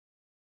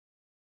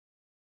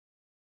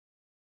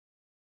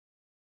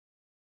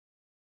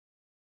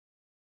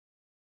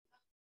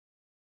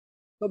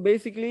So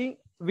basically,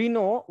 we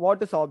know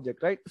what is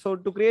object, right? So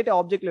to create an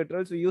object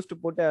literals, we used to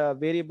put a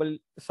variable,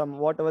 some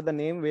whatever the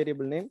name,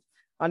 variable name,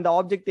 and the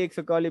object takes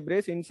a curly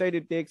brace. Inside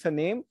it takes a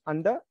name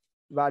and the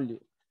value.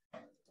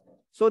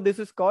 So this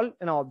is called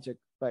an object,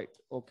 right?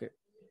 Okay.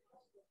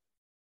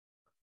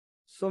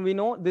 So we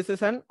know this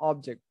is an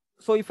object.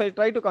 So if I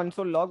try to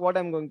console log, what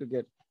I'm going to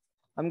get?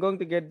 I'm going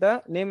to get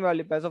the name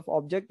value pass of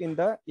object in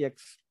the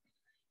X.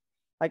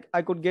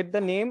 I could get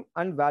the name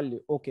and value.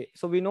 Okay.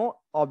 So we know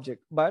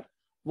object, but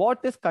what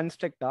is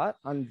constructor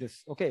and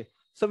this? Okay.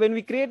 So when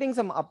we're creating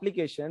some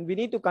application, we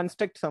need to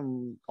construct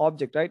some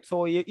object, right?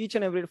 So each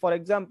and every, for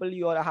example,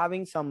 you are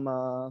having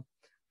some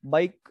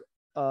bike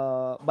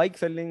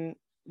selling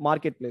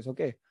marketplace.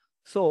 Okay.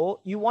 So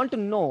you want to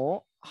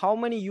know how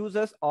many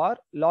users are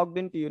logged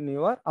into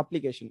your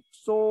application.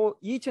 So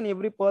each and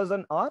every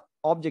person are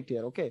object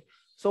here. Okay.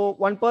 So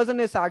one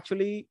person is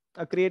actually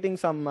creating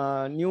some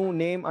new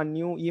name and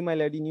new email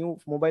ID, new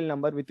mobile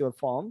number with your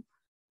form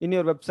in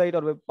your website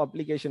or web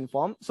application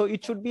form. So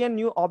it should be a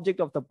new object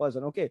of the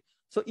person. Okay.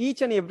 So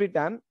each and every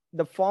time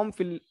the form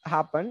will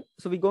happen.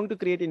 So we're going to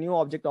create a new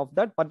object of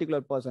that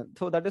particular person.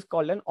 So that is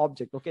called an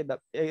object. Okay. The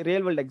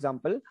real world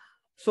example.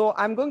 So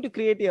I'm going to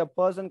create a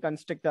person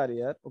constructor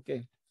here.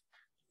 Okay.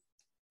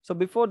 So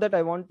before that,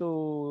 I want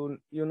to,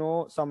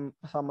 some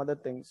other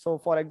things. So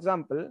for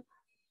example,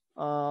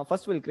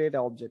 first we'll create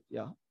an object.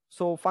 Yeah.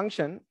 So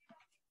function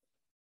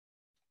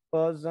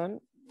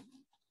person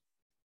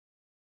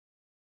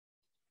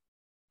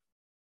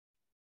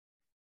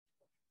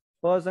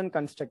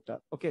constructor.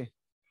 Okay.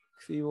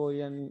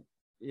 CONSTRUCTO.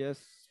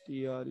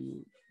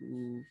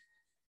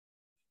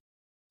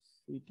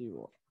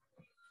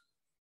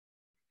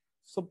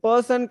 So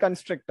person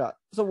constructor.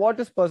 So what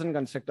is person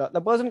constructor? The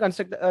person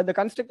constructor, the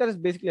constructor is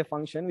basically a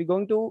function. We're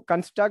going to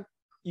construct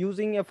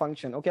using a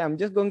function. Okay, I'm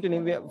just going to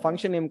name a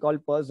function name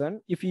called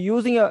person. If you're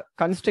using a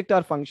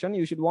constructor function,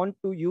 you should want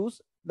to use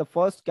the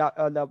first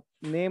the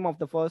name of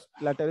the first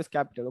letter is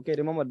capital. Okay,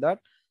 remember that.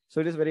 So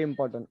it is very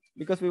important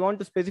because we want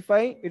to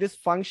specify it is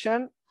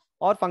function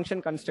or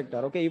function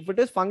constructor. Okay, if it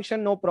is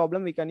function, no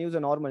problem, we can use a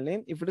normal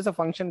name. If it is a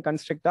function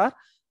constructor,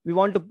 we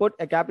want to put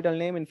a capital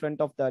name in front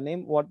of the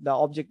name, what the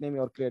object name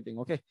you're creating.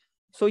 Okay,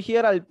 so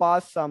here I'll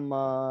pass some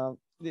now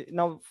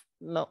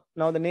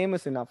the name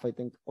is enough, I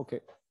think. Okay,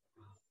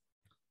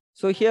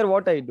 so here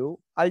what I do,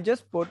 I'll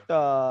just put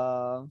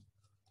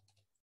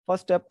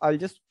first step, I'll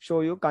just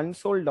show you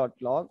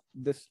console.log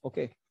this.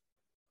 Okay,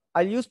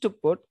 I used to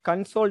put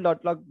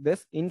console.log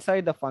this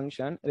inside the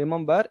function.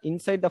 Remember,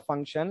 inside the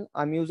function,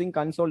 I'm using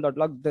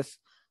console.log this.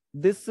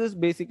 This is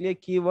basically a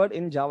keyword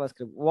in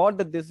JavaScript.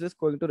 What this is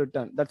going to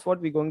return, that's what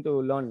we're going to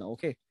learn now.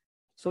 Okay,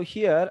 so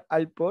here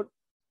I'll put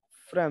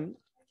from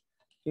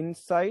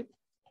inside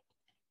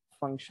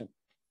function.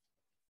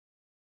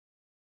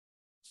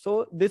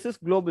 So this is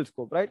global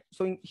scope, right?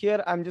 So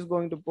here I'm just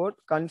going to put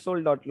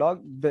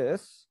console.log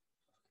this.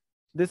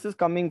 This is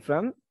coming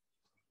from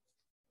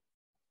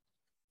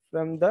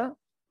the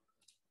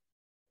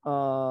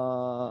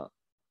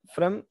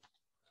from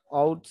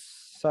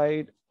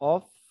outside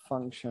of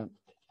function.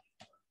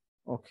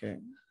 Okay,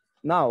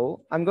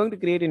 now I'm going to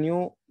create a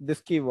new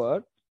this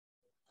keyword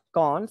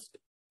const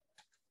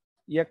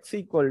x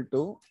equal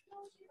to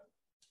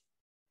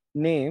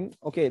name.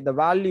 Okay, the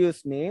value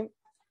is name,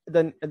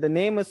 the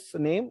name is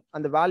name,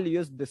 and the value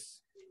is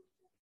this.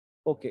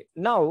 Okay,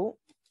 now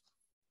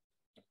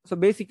so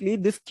basically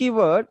this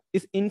keyword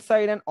is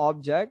inside an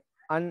object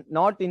and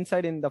not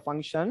inside in the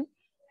function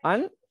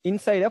and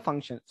inside a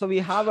function. So we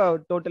have a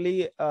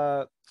totally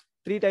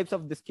 3 types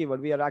of this keyword.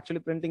 We are actually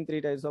printing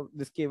 3 types of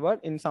this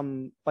keyword in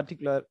some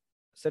particular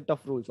set of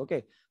rules.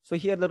 Okay, so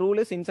here the rule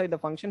is inside the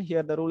function,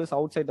 here the rule is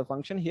outside the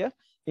function, here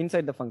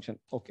inside the function.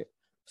 Okay,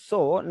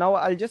 so now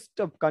I'll just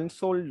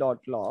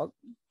console.log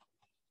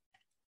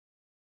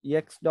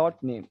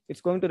x.name. It's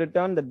going to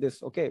return the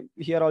this. Okay,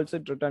 here also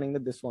it's returning the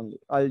this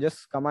only. I'll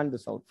just command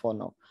this out for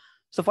now.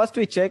 So first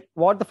we check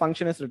what the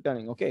function is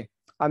returning. Okay,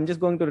 I'm just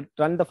going to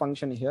run the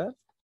function here.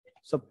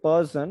 So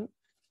person,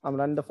 I'm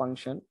run the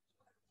function.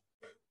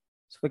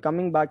 So we're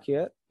coming back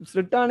here. It's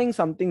returning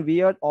something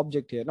weird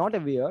object here, not a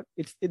weird.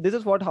 This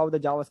is how the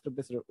JavaScript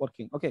is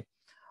working. Okay,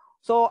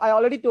 so I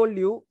already told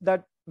you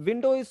that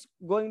window is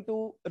going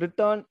to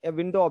return a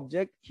window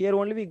object. Here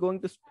only we're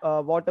going to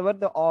whatever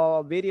the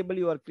variable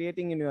you are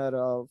creating in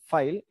your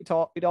file,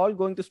 it all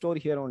going to store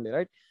here only,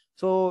 right?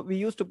 So we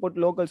used to put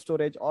local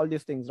storage, all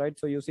these things, right?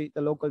 So you see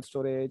the local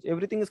storage,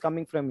 everything is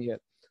coming from here.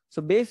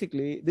 So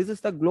basically this is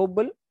the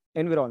global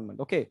environment.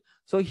 Okay,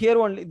 so here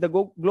only the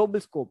global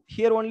scope,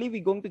 here only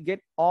we're going to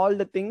get all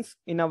the things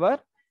in our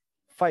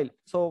file.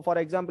 So for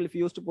example, if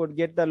you used to put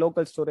get the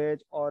local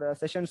storage or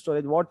session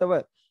storage,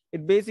 whatever,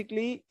 it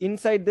basically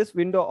inside this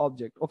window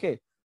object. Okay,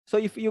 so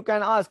if you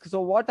can ask,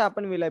 so what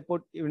happened will I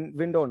put in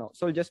window now?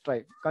 So just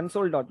try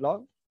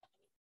console.log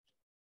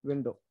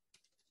window.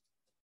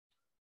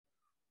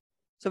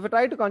 So if I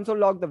try to console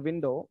log the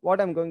window, what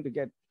I'm going to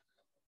get?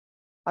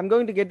 I'm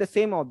going to get the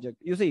same object.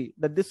 You see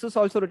that this is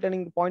also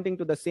returning, pointing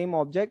to the same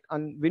object,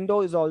 and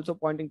window is also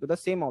pointing to the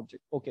same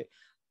object. Okay,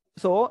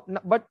 So,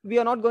 but we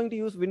are not going to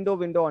use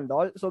window and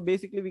all. So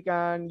basically we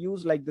can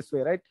use like this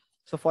way, right?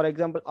 So for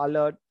example,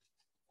 alert.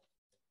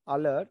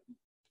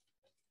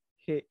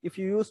 Hey, if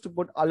you used to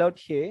put alert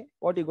here,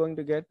 what you're going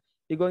to get?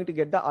 You're going to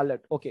get the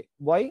alert. Okay.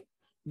 Why?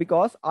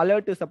 Because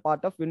alert is a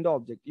part of window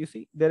object. You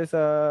see, there is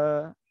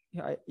a,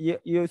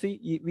 you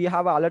see, we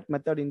have an alert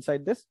method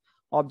inside this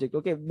object.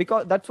 Okay.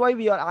 Because that's why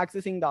we are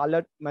accessing the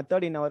alert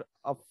method in our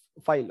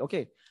file.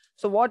 Okay.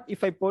 So what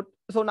if I put,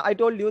 so I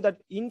told you that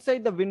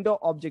inside the window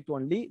object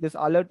only, this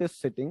alert is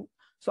sitting.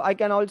 So I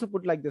can also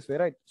put like this way,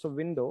 right? So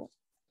window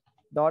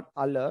dot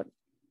alert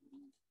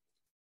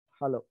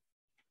hello.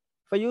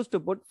 If I used to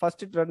put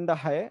first it run the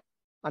hi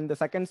and the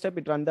second step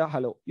it run the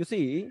hello. You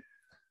see,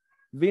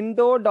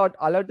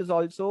 window.alert is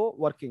also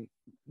working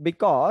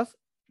because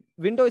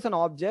window is an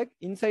object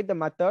inside the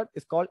method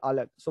is called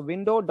alert. So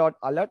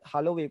window.alert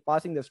hello, we're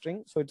passing the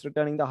string, so it's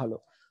returning the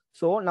hello.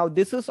 So now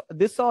this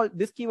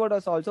keyword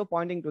is also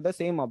pointing to the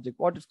same object.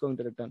 What it's going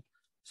to return?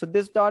 So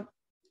this dot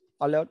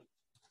alert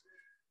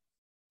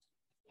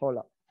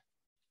hola.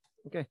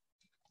 Okay.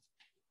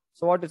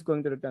 So what is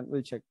going to return?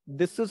 We'll check.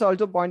 This is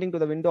also pointing to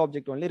the window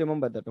object only.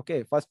 Remember that.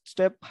 Okay. First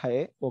step,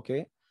 hi.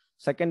 Okay.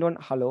 Second one,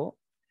 hello.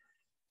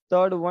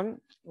 Third one,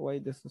 why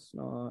this is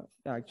not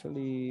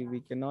actually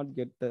we cannot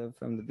get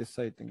from this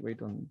side thing.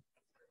 Wait one.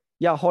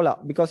 Yeah, hola,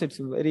 because it's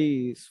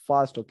very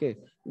fast. Okay.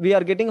 We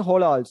are getting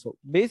hola also.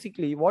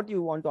 Basically, what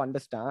you want to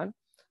understand,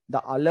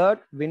 the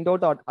alert,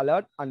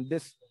 window.alert, and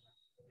this,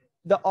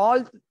 the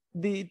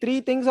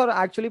three things are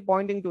actually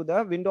pointing to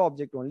the window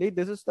object only.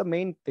 This is the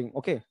main thing.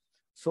 Okay.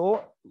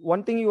 So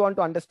one thing you want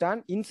to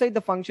understand, inside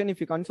the function, if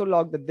you console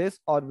log the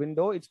this or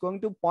window, it's going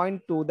to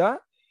point to the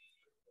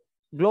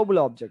global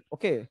object.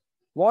 Okay.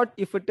 What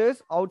if it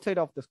is outside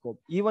of the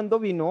scope? Even though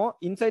we know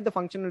inside the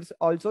function is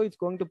also, it's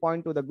going to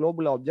point to the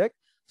global object.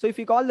 So if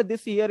you call the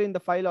this here in the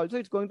file also,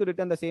 it's going to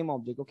return the same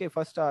object. Okay.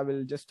 First, I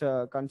will just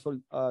console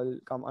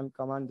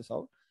command this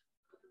out.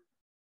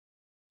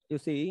 You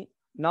see,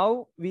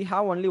 now we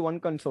have only one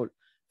console.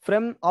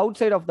 From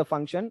outside of the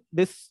function,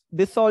 this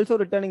also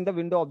returning the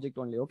window object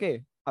only.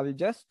 Okay, I will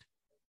just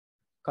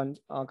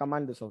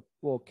command this out.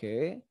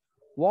 Okay,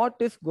 what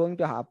is going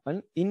to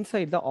happen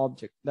inside the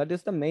object? That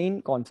is the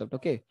main concept.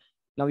 Okay,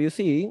 now you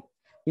see,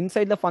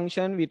 inside the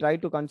function we try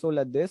to console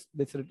at this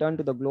return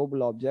to the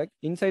global object.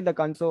 Inside the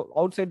console,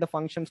 outside the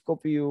function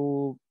scope,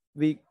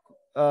 we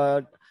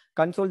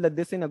console that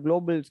this in a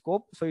global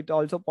scope, so it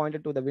also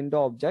pointed to the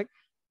window object.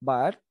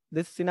 But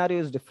this scenario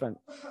is different.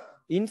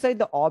 Inside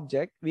the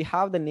object, we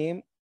have the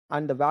name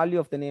and the value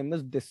of the name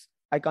is this.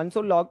 I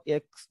console log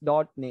x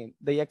dot name.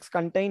 The x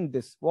contain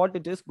this. What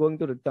it is going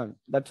to return.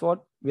 That's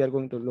what we are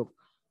going to look.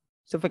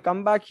 So if I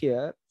come back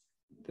here,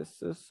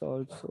 this is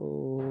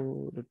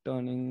also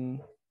returning.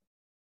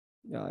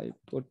 Yeah, I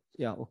put,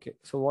 yeah, okay.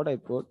 So what I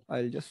put,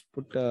 I'll just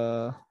put,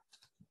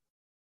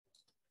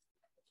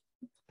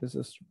 this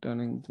is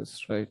returning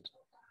this, right?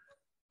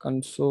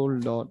 Console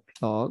dot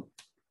log.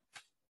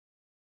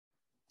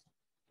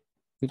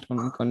 Wait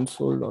on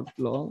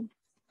console.log.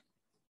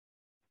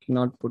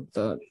 Cannot put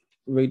that.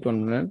 Wait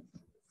 1 minute.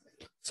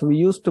 So we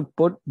used to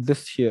put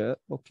this here.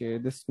 Okay,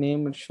 this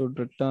name it should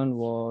return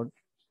what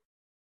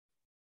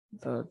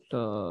that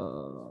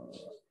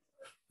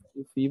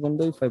even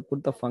though if I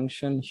put the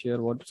function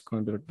here, what it's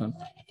going to return?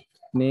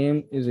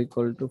 Name is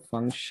equal to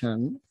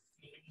function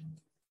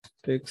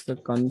takes the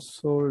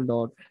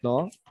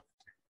console.log.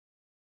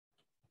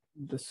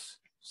 This.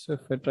 So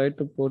if I try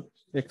to put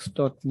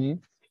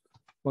x.name,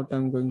 what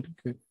I'm going to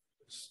get?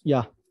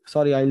 Yeah,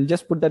 sorry, I'll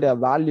just put that a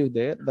value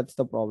there. That's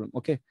the problem.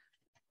 Okay.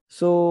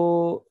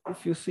 So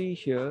if you see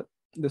here,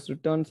 this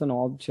returns an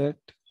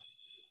object,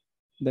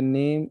 the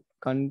name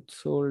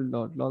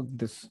console.log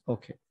this.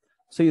 Okay.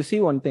 So you see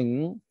one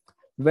thing,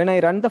 when I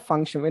run the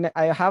function, when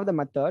I have the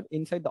method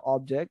inside the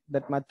object,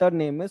 that method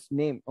name is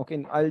name.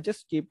 Okay. I'll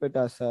just keep it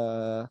as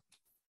a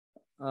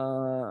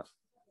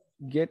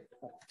check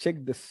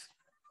this.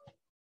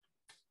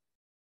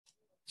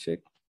 Check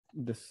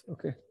this.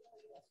 Okay.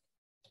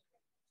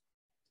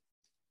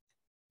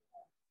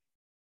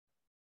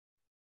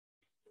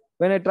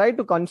 When I try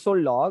to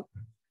console.log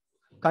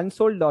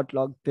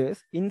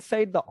this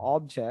inside the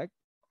object,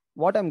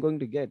 what I'm going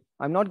to get?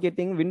 I'm not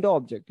getting window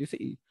object. You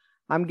see,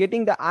 I'm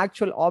getting the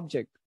actual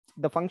object,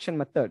 the function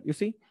method. You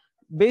see,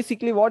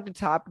 basically what it's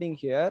happening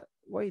here.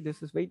 Why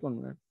this is, wait 1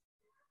 minute.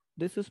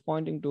 This is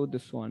pointing to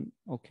this one.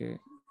 Okay.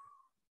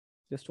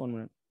 Just 1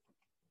 minute.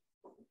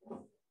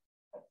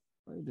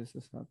 Why this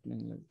is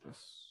happening like this?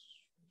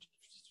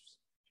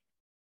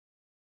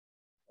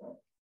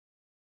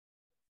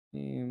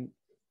 Name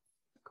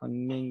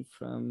coming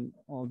from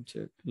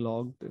object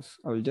log this.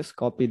 I will just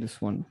copy this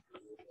one.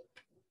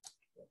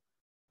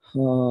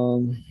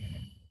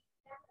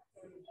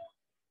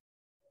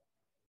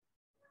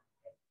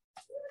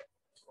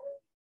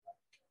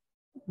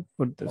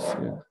 Put this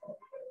here.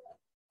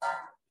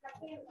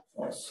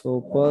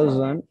 So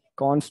person,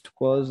 const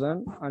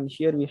person, and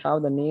here we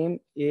have the name,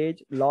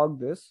 age, log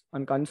this,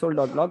 and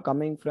console.log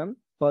coming from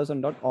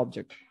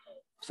person.object.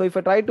 So if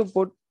I try to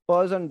put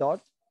person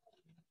dot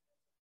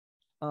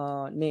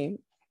name,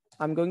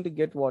 I'm going to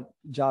get what?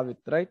 Javit,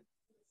 right?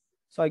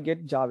 So I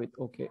get Javit.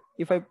 Okay.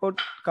 If I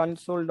put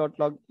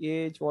console.log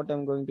age, what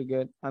I'm going to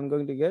get? I'm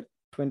going to get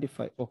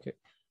 25. Okay.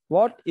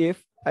 What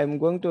if I'm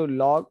going to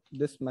log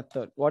this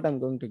method? What I'm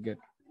going to get?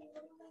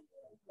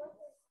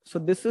 So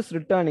this is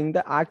returning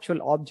the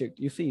actual object.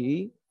 You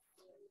see,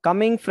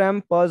 coming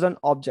from person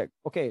object.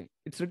 Okay.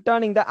 It's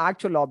returning the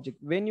actual object.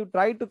 When you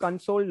try to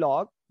console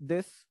log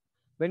this,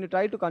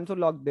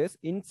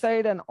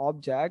 inside an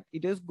object,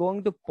 it is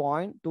going to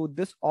point to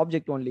this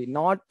object only,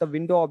 not the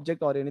window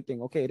object or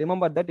anything. Okay.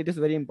 Remember that it is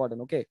very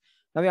important. Okay.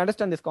 Now we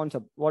understand this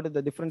concept. What is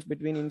the difference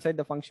between inside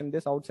the function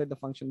this, outside the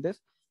function this,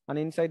 and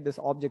inside this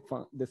object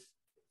this?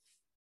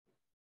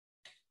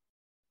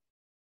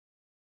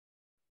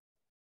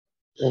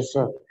 Yes,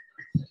 sir.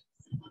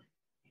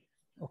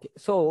 Okay.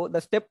 So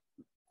the step,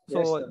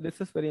 so Yes,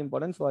 this is very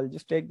important. So I'll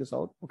just take this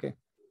out. Okay.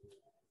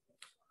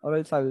 Or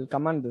else I will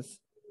command this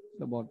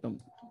the bottom.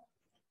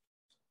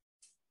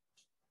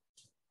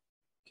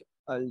 Okay.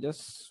 I'll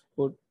just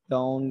put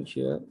down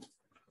here.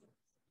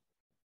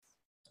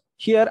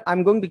 Here,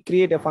 I'm going to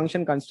create a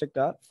function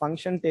constructor.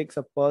 Function takes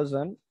a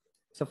person.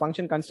 So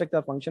function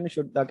constructor function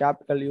should the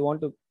capital, you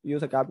want to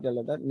use a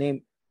capital letter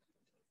name.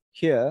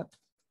 Here,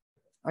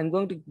 I'm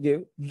going to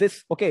give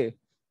this. Okay.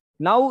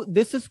 Now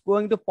this is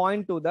going to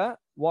point to the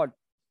what?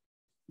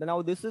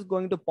 Now this is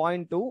going to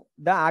point to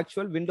the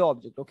actual window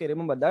object. Okay.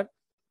 Remember that.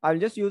 I'm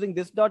just using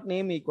this dot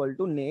name equal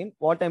to name.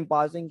 What I'm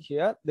passing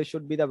here, this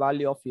should be the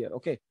value of here.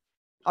 Okay.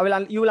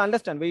 You will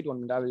understand. Wait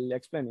 1 minute. I will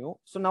explain you.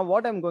 So now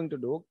what I'm going to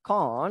do,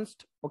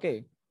 const,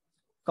 okay,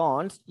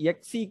 const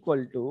x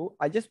equal to,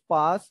 I just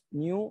pass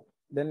new,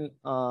 then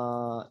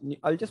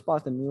I'll just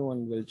pass the new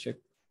and we'll check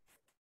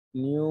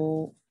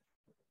new.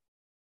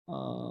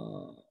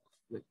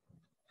 Wait.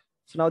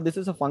 So now this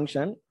is a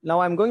function. Now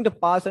I'm going to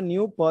pass a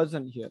new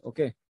person here.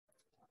 Okay.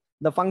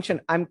 The function,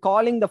 I'm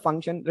calling the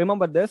function.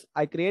 Remember this,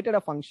 I created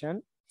a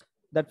function.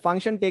 That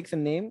function takes a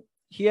name.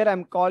 Here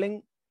I'm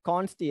calling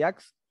const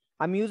x.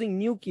 I'm using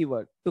new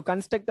keyword to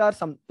construct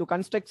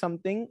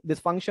something, this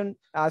function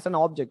as an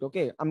object.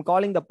 Okay. I'm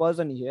calling the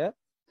person here.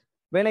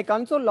 When I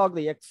console log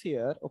the x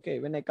here, okay,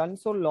 when I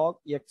console log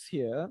x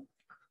here,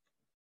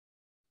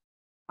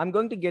 I'm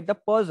going to get the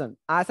person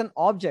as an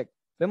object.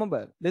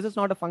 Remember, this is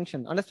not a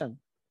function. Understand?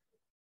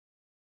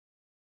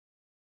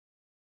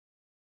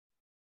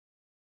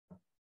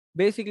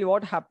 Basically,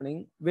 what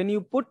happening when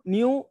you put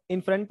new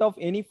in front of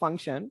any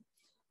function,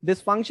 this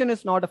function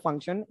is not a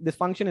function. This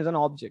function is an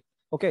object.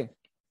 Okay.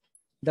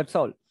 That's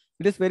all.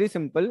 It is very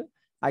simple.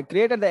 I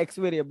created the x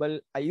variable.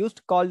 I used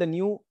to call the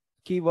new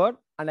keyword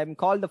and I'm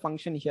called the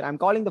function here. I'm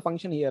calling the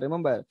function here.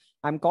 Remember,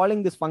 I'm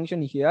calling this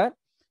function here.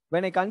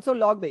 When I console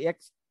log the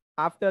x,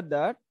 after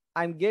that,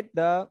 I get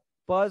the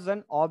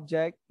person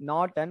object,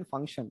 not an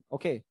function.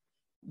 Okay.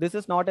 This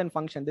is not an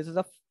function. This is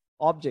a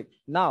object.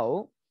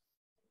 Now,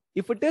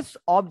 if it is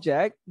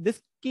object,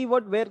 this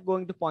keyword we're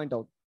going to point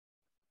out.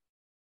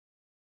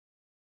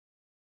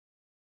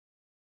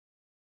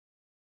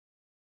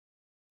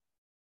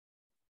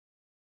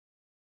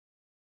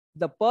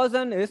 The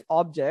person is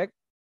object.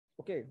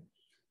 Okay.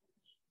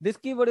 This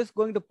keyword is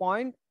going to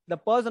point the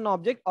person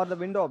object or the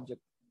window object.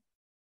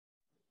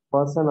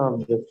 person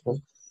object. Sir.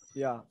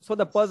 Yeah. So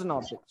the person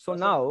object. So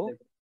now,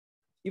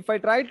 if I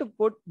try to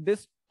put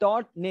this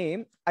dot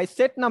name, I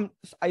set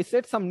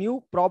some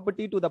new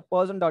property to the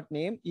person dot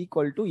name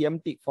equal to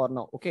empty for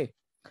now. Okay.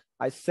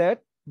 I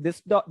set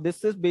this dot.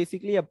 This is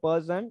basically a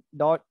person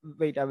dot.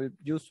 Wait, I will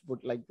just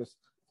put like this.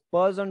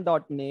 Person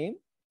dot name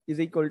is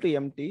equal to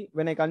empty.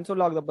 When I console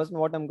log the person,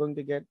 what I'm going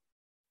to get?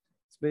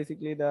 It's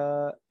basically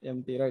the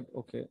empty, right?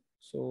 Okay.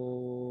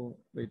 So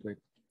wait.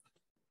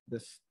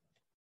 This.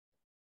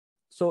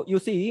 So you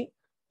see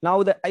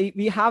now that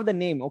we have the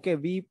name. Okay.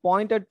 We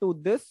pointed to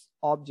this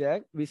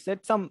object. We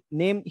set some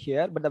name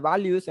here, but the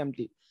value is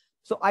empty.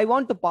 So I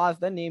want to pass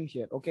the name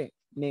here. Okay.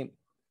 Name.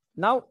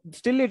 Now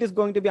still it is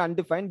going to be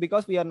undefined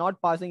because we are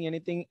not passing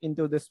anything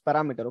into this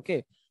parameter.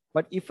 Okay.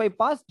 But if I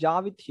pass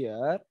Javit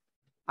here,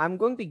 I'm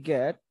going to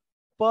get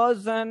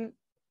person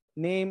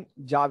name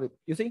Javit.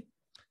 You see,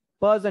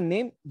 person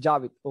name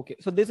Javit. Okay.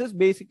 So this is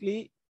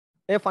basically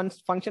a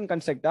function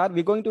constructor.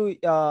 We're going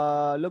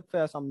to look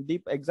for some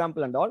deep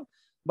example and all.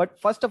 But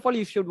first of all,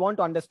 you should want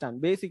to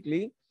understand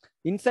basically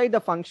inside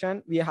the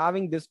function, we are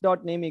having this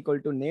dot name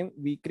equal to name.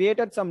 We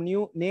created some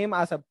new name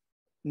as a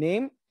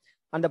name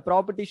and the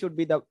property should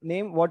be the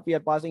name what we are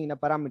passing in a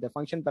parameter,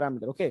 function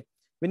parameter. Okay.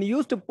 When you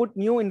used to put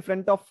new in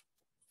front of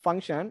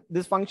function,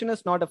 this function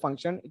is not a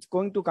function. It's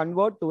going to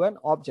convert to an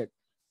object.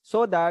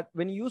 So that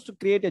when you used to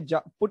create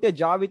put a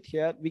Javit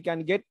here, we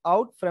can get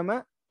out from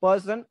a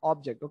person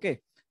object.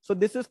 Okay. So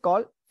this is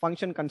called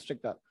function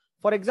constructor.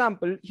 For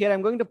example, here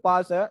I'm going to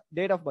pass a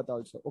date of birth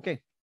also.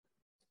 Okay.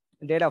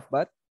 Date of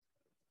birth.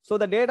 So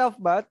the date of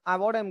birth,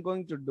 what I'm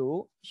going to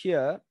do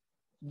here,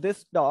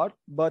 this dot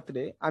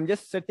birthday, I'm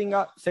just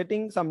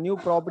setting some new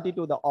property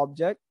to the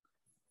object.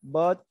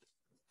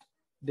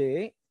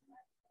 Birthday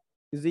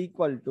is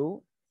equal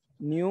to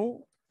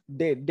new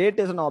Date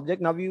is an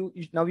object. Now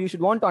you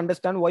should want to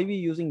understand why we're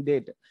using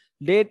date.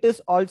 Date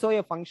is also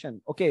a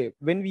function. Okay,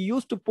 when we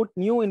used to put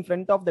new in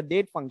front of the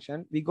date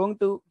function, we're going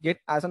to get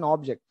as an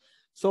object.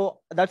 So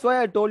that's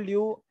why I told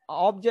you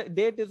object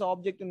date is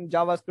object in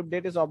JavaScript,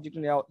 date is object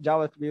in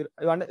JavaScript.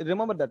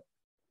 Remember that?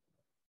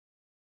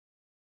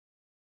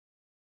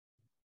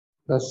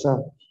 Yes,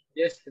 sir.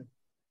 Yes, sir.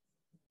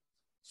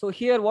 So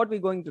here what we're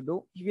going to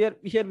do, here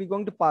we're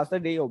going to pass the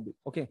DOB.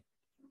 Okay.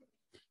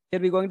 Here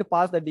we're going to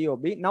pass the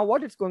DOB. Now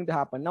what is going to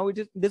happen? Now it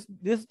is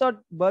this dot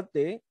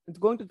birthday. It's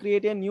going to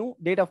create a new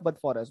date of birth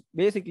for us.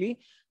 Basically,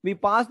 we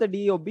pass the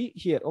DOB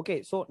here.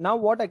 Okay. So now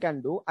what I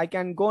can do, I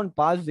can go and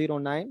pass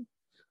 09,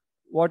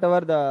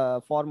 whatever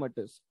the format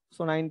is.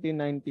 So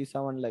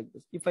 1997 like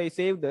this. If I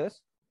save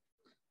this,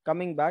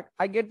 coming back,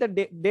 I get the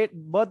date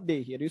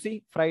birthday here. You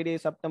see, Friday,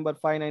 September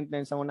 5,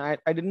 1997.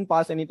 I didn't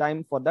pass any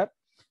time for that.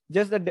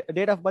 Just the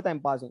date of birth I'm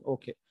passing.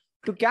 Okay.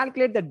 To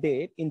calculate the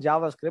date in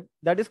JavaScript,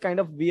 that is kind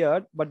of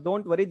weird, but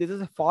don't worry. This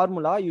is a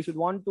formula. You should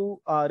want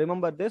to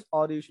remember this,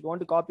 or you should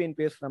want to copy and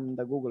paste from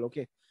the Google.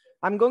 Okay.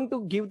 I'm going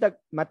to give the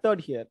method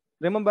here.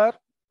 Remember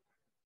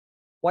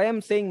why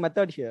I'm saying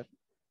method here,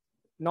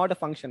 not a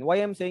function. Why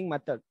I'm saying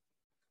method?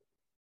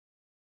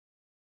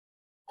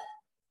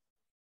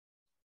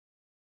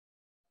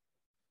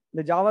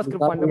 The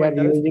JavaScript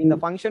fundamentals in the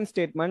function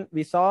statement,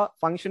 we saw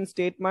function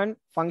statement,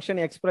 function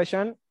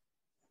expression,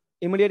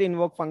 immediate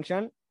invoke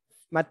function,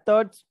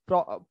 methods,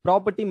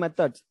 property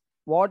methods,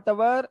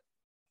 whatever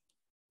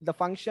the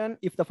function,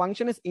 if the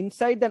function is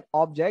inside the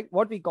object,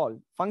 what we call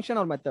function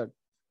or method?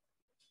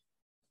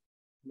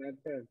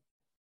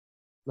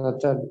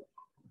 Method.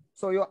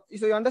 So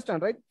you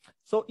understand, right?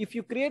 So if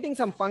you're creating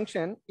some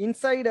function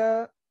inside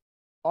a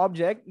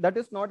object, that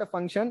is not a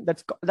function.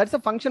 That's a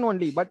function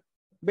only, but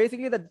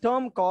basically the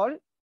term called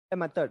a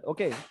method.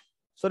 Okay.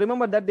 So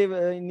remember that they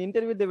in the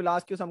interview, they will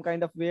ask you some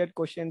kind of weird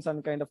questions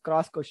and kind of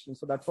cross questions.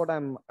 So that's what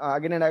I'm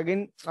again and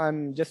again,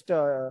 I'm just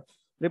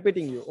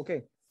repeating you.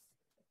 Okay.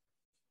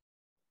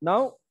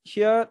 Now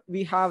here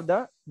we have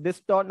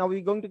this dot. Now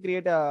we're going to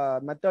create a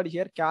method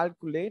here,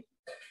 calculate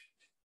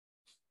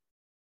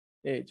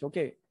age.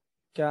 Okay.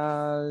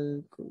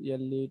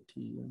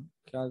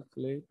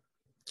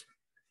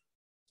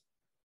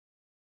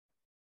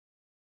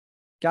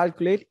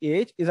 Calculate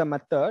age is a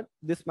method.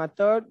 This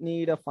method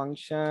need a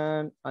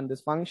function, and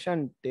this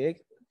function takes.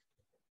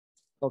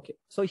 Okay,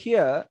 so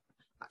here,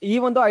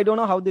 even though I don't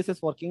know how this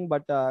is working,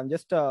 but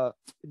this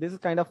is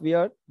kind of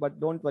weird, but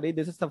don't worry,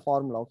 this is the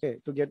formula. Okay,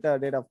 to get the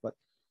date of birth.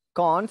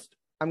 Const,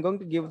 I'm going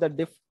to give the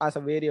diff as a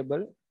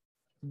variable,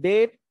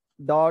 date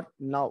dot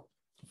now,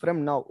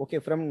 from now. Okay,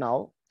 from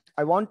now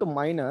I want to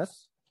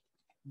minus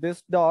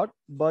this dot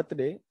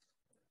birthday,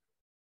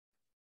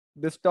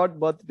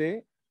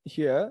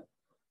 here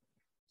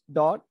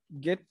dot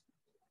get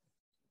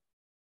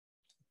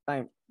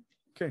time.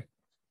 Okay.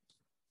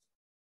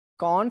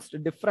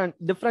 Const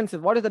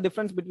differences. What is the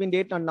difference between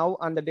date and now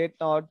and the date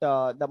dot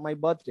my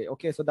birthday?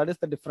 Okay, so that is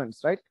the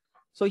difference, right?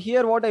 So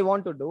here what I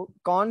want to do,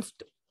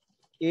 const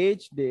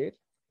age date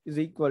is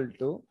equal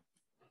to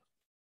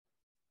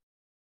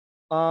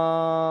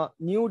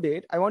new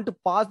date. I want to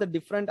pass the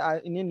different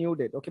in a new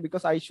date. Okay,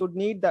 because I should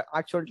need the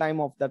actual time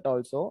of that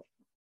also.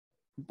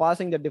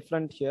 Passing the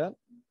different here,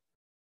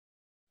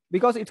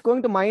 because it's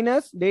going to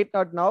minus date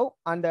dot now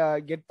and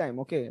get time.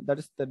 Okay, that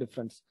is the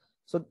difference.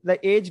 So the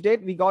age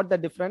date, we got the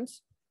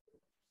difference,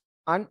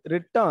 and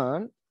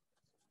return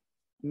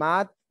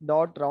math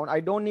dot round. I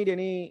don't need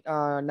any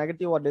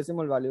negative or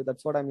decimal value.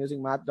 That's what I'm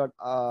using, math dot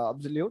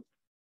absolute.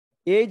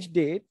 Age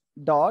date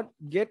dot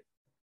get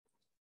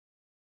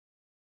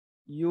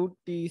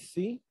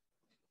UTC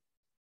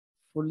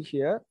full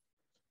here.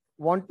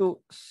 Want to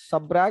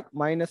subtract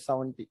minus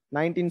 70,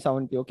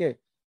 1970. Okay.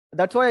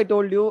 That's why I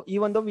told you,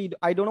 even though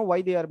I don't know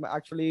why they are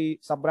actually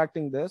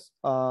subtracting this.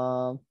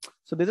 So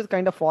this is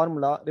kind of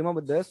formula. Remember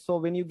this. So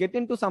when you get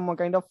into some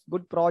kind of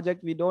good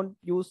project, we don't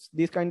use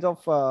these kinds of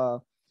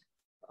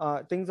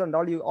things and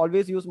all. You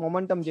always use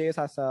momentum.js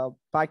as a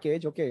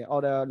package, okay,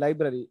 or a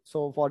library.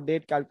 So for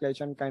date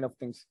calculation kind of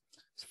things.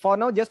 So for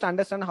now, just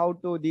understand how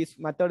to this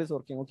method is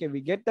working. Okay,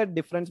 we get the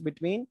difference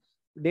between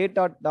date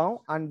dot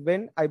now and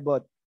when I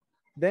birth.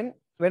 Then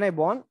when I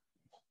born,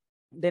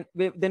 then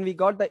we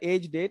got the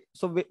age date.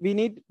 So we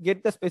need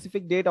get the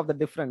specific date of the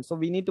difference. So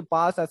we need to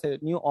pass as a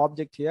new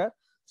object here.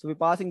 So we're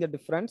passing the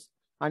difference,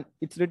 and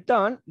it's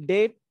return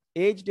date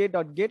age date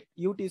dot get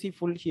UTC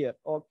full here,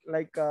 or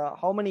like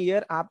how many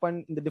year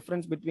happened in the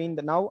difference between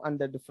the now and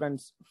the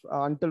difference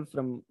until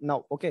from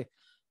now. Okay,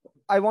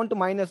 I want to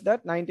minus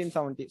that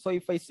 1970. So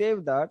if I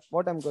save that,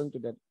 what I'm going to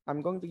do,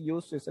 I'm going to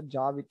use is a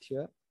Javed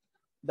here.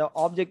 The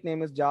object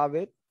name is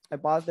Javed. I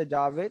pass the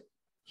Javed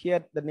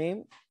here, the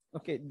name.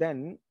 Okay,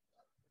 then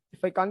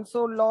if I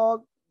console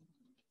log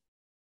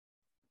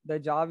the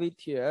Javed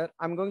here,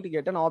 I'm going to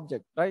get an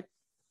object, right?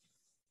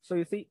 So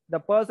you see the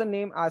person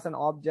name as an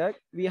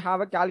object. We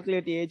have a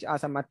calculate age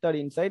as a method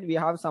inside. We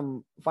have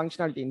some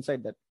functionality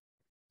inside that.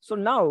 So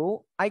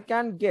now I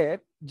can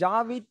get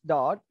Javed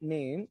dot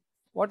name.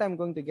 What I'm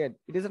going to get?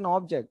 It is an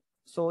object.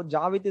 So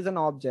Javit is an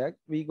object.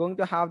 We're going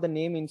to have the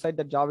name inside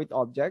the Javit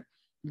object.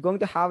 We're going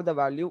to have the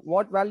value.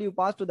 What value you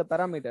pass to the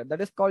parameter?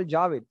 That is called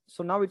Javit.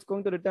 So now it's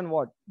going to return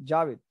what?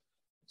 Javit.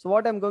 So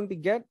what I'm going to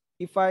get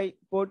if I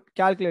put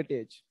calculate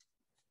age.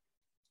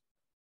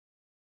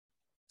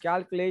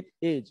 Calculate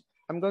age.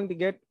 I'm going to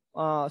get,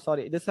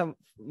 sorry, this is a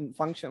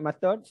function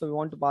method. So we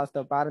want to pass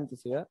the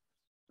parenthesis here.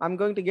 I'm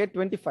going to get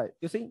 25.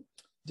 You see,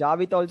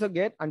 Javit also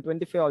get and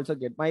 25 also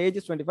get. My age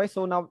is 25.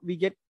 So now we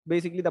get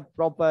basically the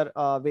proper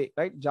way,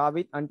 right?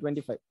 Javit and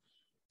 25.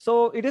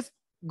 So it is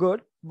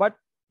good, but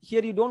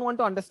here you don't want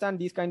to understand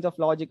these kinds of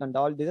logic and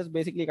all. This is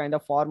basically kind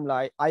of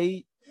formula.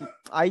 I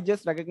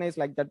just recognize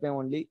like that way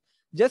only.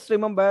 Just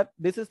remember,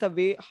 this is the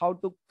way how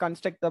to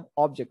construct the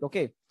object.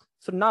 Okay.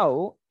 So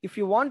now if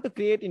you want to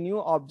create a new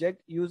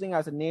object using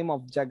as a name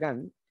of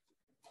Jagan,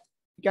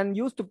 you can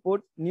use to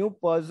put new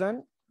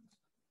person.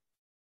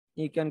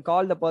 You can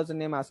call the person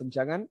name as a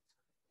Jagan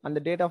and the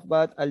date of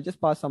birth. I'll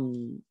just pass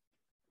some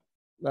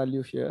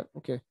value here.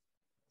 Okay.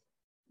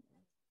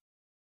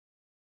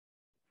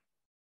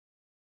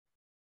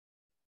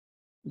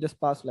 Just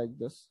pass like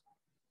this.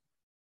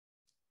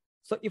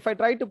 So if I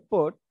try to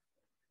put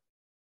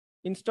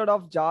instead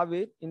of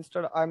Javed,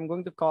 I'm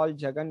going to call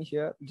Jagan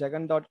here,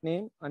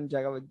 Jagan.name and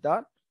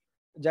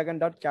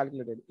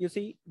Jagan.calculated. You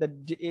see that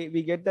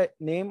we get the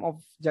name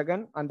of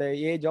Jagan and the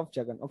age of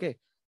Jagan. Okay.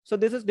 So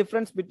this is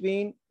difference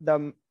between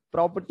the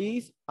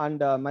properties and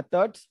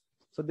methods.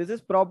 So this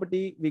is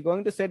property. We're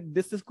going to set,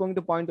 this is going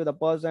to point to the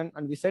person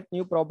and we set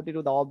new property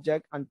to the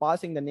object and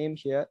passing the name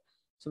here.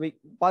 So we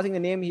passing the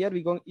name here,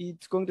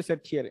 it's going to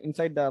set here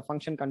inside the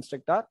function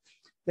constructor.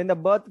 Then the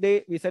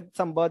birthday, we set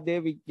some birthday,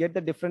 we get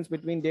the difference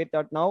between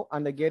date.now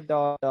and the get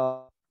the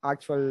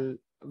actual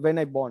when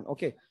I born.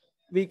 Okay.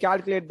 We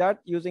calculate that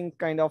using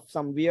kind of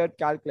some weird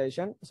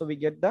calculation. So we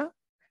get the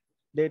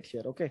date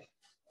here. Okay.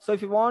 So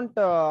if you want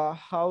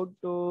how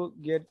to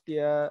get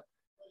a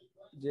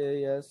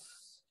JS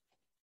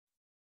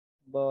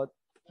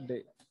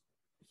birthday,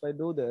 if I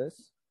do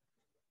this,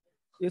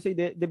 you see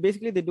they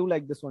basically they do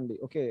like this only.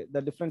 Okay,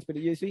 the difference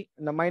between, you see,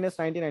 the minus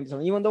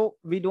 1997, even though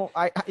we don't,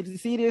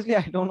 seriously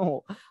I don't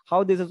know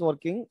how this is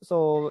working.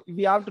 So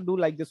we have to do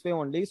like this way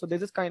only. So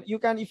this is kind, you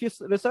can, if you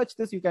research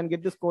this, you can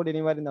get this code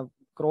anywhere in the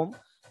Chrome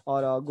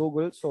or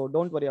Google. So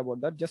don't worry about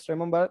that. Just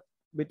remember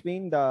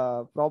between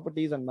the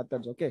properties and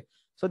methods. Okay.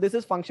 So this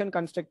is function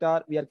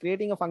constructor. We are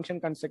creating a function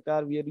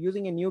constructor. We are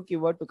using a new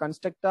keyword to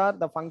constructor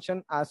the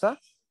function as a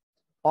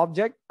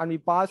object and we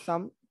pass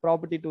some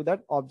property to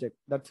that object.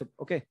 That's it.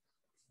 Okay.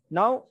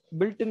 Now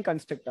built-in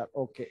constructor.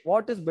 Okay.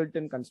 What is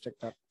built-in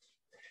constructor?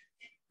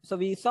 So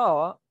we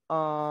saw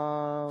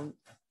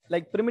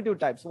like primitive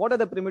types. What are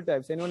the primitive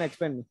types? Anyone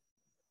explain me?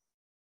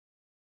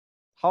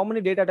 How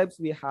many data types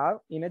we have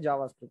in a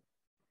JavaScript?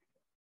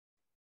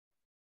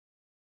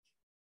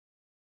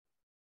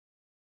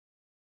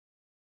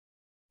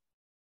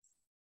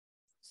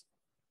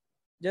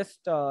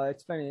 Just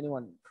explain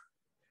anyone.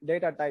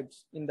 Data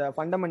types in the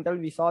fundamental,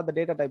 we saw the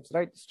data types,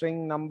 right?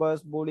 String,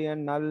 numbers, Boolean,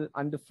 null,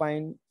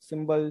 undefined,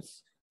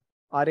 symbols,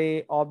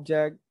 array,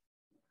 object,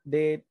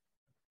 date.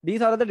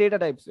 These are the data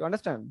types. You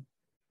understand?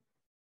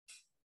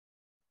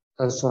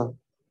 Yes, sir.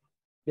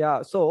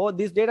 Yeah. So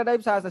these data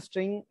types has a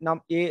string,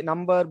 a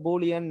number,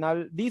 Boolean,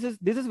 null. This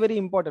is very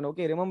important.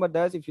 Okay. Remember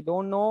this. If you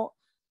don't know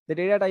the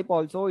data type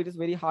also, it is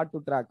very hard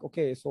to track.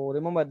 Okay. So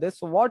remember this.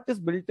 So what is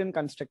built-in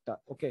constructor?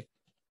 Okay.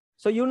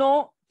 So, you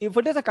know, if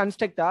it is a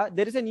constructor,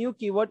 there is a new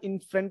keyword in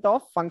front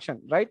of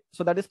function, right?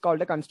 So that is called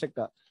a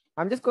constructor.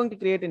 I'm just going to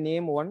create a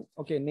name one.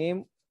 Okay.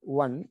 Name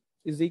one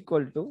is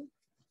equal to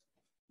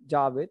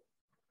Javed.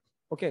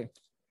 Okay.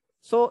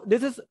 So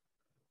this is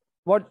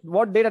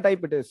what data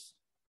type it is?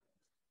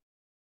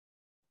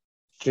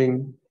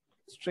 String.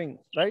 String,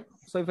 right?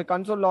 So if I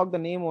console log the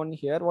name one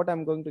here, what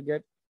I'm going to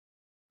get?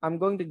 I'm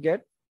going to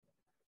get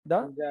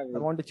the, I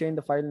want to change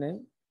the file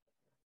name.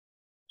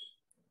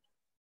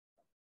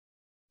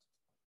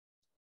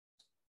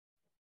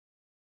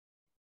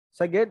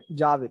 So I get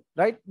Javed,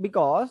 right?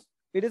 Because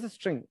it is a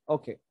string.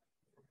 Okay.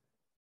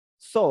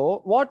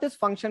 So what is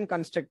function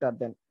constructor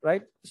then,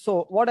 right?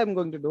 So what I'm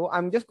going to do,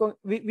 I'm just going,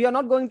 we are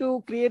not going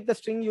to create the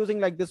string using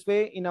like this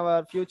way in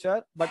our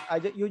future, but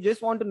you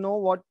just want to know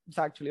what it's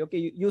actually,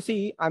 okay. You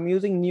see, I'm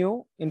using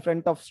new in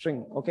front of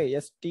string. Okay.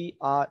 string,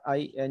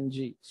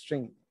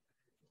 string.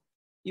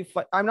 If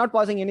I'm not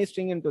passing any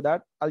string into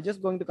that, I'll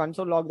just going to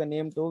console log the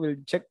name too. We'll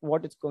check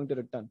what it's going to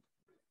return.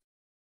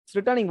 It's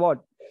returning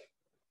what?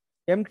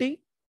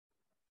 Empty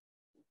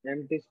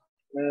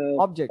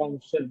object.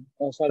 Function.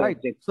 Right.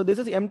 Object. So this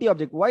is empty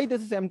object. Why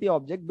this is empty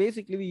object?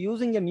 Basically, we're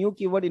using a new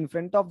keyword in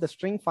front of the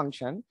string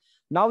function.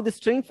 Now the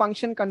string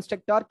function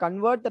constructor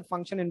convert that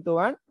function into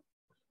an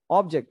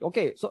object.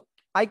 Okay. So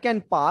I can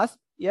pass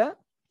a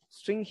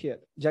string here,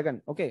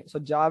 Jagan. Okay. So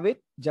Javed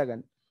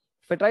Jagan.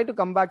 If I try to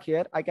come back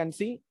here, I can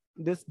see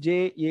this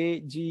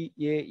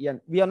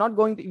Jagan. We are not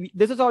going to,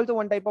 this is also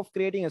one type of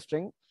creating a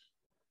string,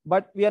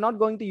 but we are not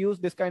going to use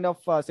this kind of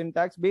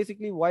syntax.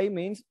 Basically, why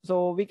means,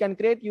 so we can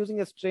create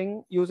using a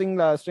string, using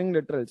string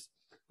literals.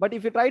 But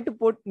if you try to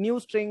put new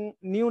string,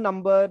 new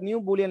number,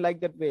 new boolean like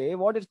that way,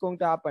 what is going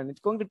to happen?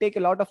 It's going to take a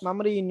lot of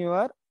memory in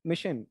your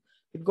machine.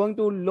 It's going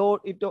to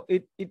load it.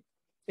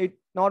 It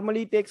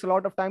normally takes a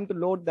lot of time to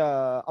load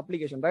the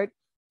application, right?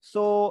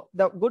 So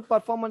the good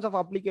performance of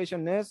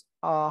application is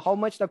how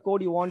much the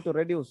code you want to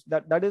reduce.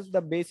 That is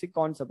the basic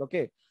concept.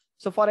 Okay.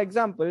 So for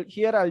example,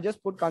 here I'll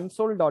just put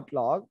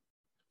console.log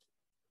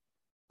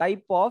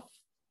type of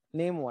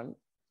name one.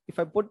 If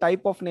I put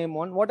type of name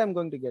one, what I'm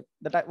going to get?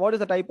 What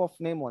is the type of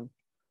name one?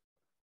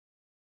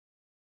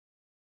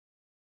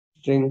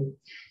 String.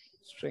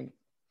 String.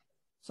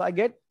 So I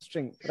get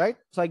string, right?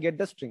 So I get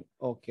the string.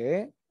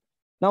 Okay.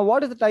 Now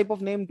what is the type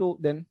of name two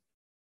then?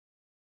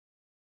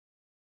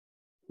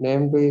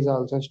 Name 2 is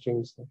also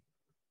string, sir.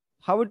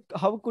 How it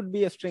could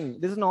be a string?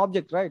 This is an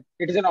object, right?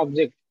 It is an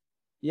object.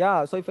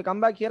 Yeah. So if I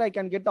come back here, I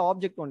can get the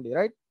object only,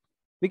 right?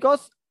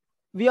 Because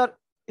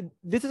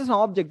this is an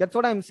object. That's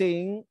what I'm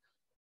saying.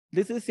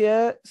 This is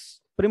a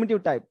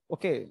primitive type.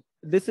 Okay.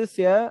 This is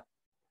a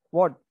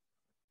what?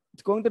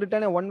 It's going to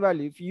return a one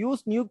value. If you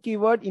use new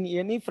keyword in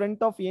any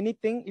front of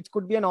anything, it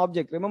could be an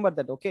object. Remember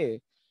that. Okay.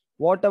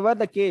 Whatever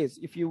the case,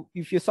 if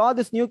you saw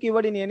this new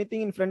keyword in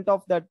anything in front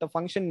of that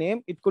function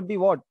name, it could be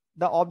what?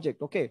 The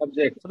object. Okay.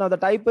 Object. So now the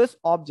type is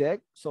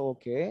object. So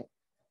okay.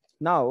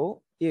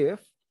 Now if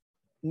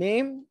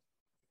name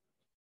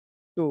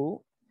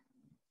 2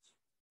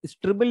 is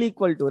triple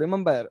equal to,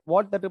 remember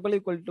what the triple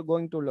equal to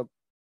going to look?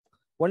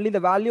 Only the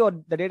value or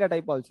the data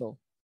type also?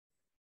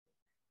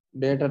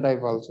 Data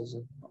type also,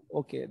 sir.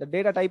 Okay, the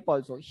data type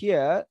also.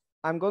 Here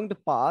I'm going to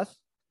pass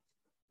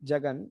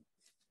Jagan.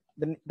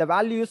 The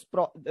value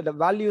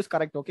is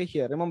correct. Okay,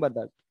 here remember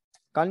that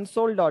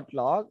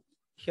console.log.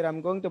 Here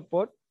I'm going to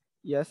put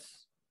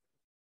yes.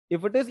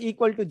 If it is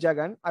equal to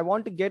Jagan, I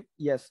want to get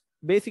yes.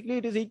 Basically,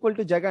 it is equal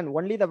to Jagan,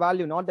 only the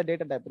value, not the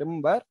data type.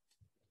 Remember,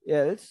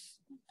 else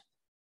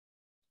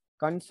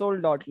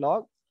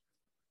console.log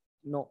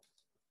no.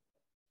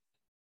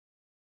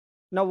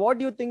 Now, what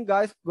do you think,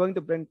 guys, going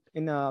to print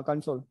in a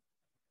console?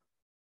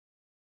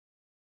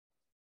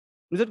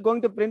 Is it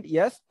going to print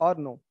yes or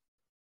no?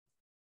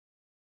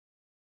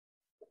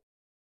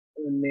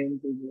 Name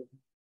to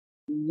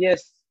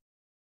yes.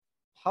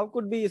 How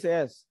could be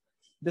yes?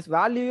 This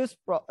value is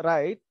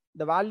right.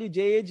 The value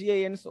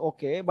JAGAN is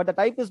okay, but the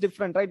type is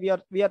different, right?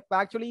 We are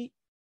actually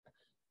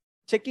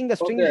checking the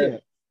string here.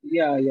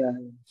 Yeah.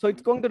 So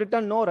it's going to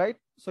return no, right?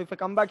 So if I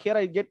come back here,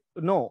 I get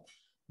no.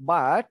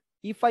 But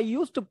if I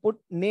used to put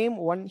name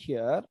one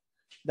here,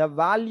 the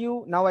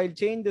value, now I'll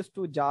change this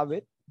to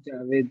Javed.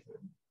 Javed.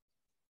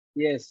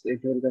 Yes,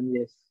 it will come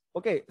yes.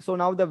 Okay, so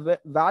now the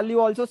value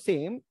also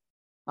same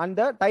and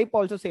the type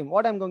also same.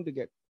 What I'm going to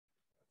get?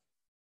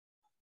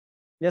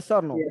 Yes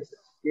or no?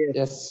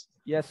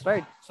 Yes,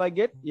 right. So I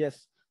get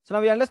yes. So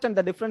now we understand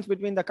the difference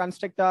between the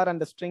constructor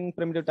and the string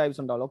primitive types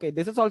and all. Okay,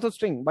 this is also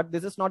string, but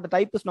this is not, the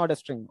type is not a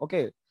string.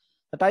 Okay,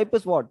 the type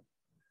is what?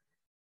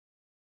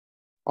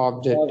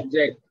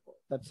 Object.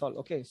 That's all.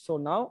 Okay, so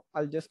now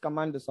I'll just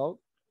command this out.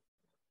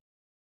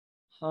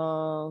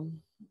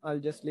 I'll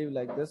just leave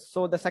like this.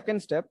 So the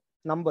second step,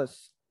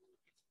 numbers,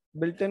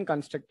 built-in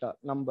constructor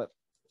number.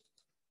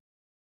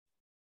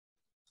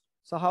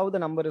 So how the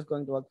number is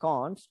going to work?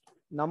 Const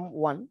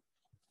num1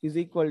 is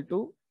equal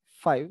to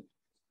 5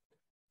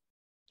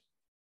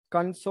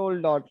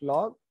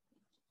 console.log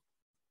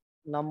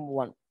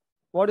num1.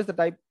 What is the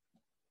type?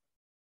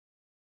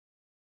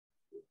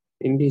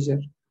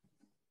 Integer.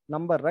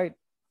 Number, right?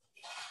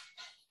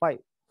 5.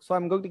 So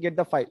I'm going to get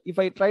the 5. If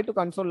I try to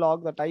console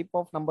log the type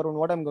of number one,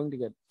 what I'm going to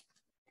get?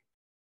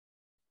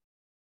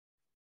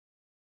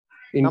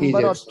 Integer.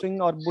 Number or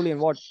string or boolean,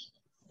 what?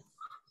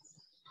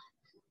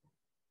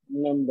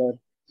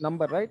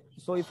 Number, right?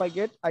 So if I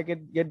get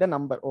the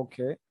number.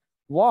 Okay.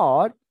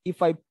 What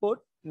if I put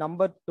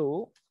number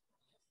 2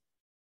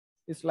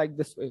 is like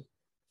this way?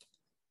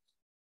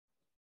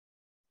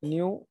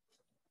 New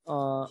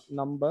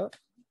number.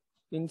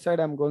 Inside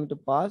I'm going to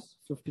pass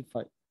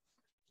 55.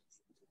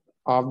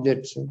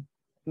 Object, sir.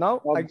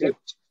 Now Object. I get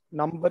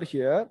number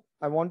here.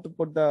 I want to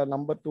put the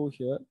number 2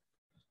 here.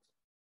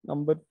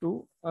 Number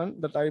 2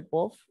 and the type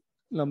of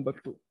number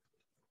 2.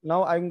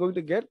 Now I'm going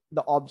to get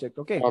the object.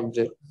 Okay.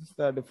 Object. This is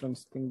the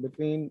difference thing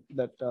between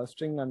that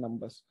string and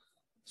numbers.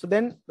 So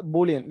then the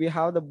boolean, we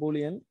have the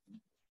boolean.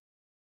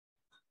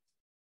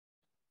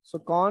 So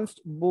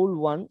const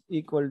bool1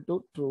 equal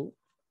to true.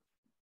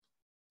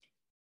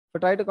 If I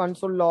try to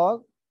console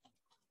log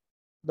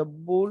the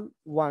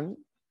bool1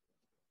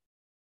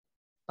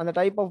 and the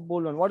type of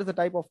bool1, what is the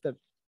type of that?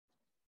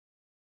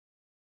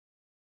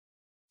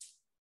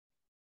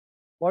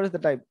 What is the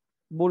type?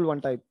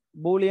 Bool1 type.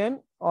 Boolean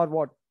or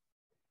what?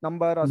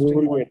 Number or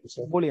string?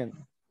 Boolean, Boolean.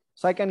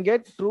 So I can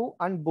get true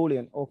and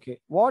Boolean. Okay.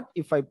 What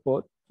if I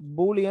put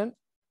Boolean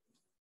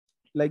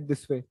like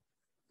this way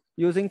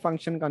using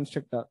function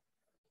constructor?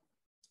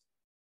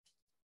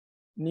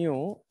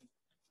 New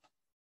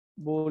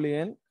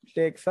Boolean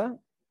takes a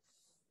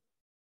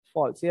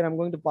false. Here I'm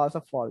going to pass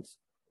a false.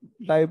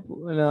 Type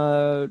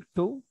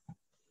 2.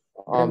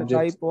 Then the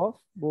type of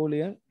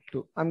Boolean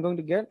 2. I'm going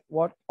to get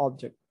what?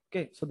 Object.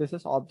 Okay, so this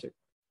is object.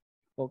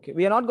 Okay,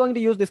 we are not going to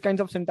use this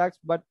kinds of syntax,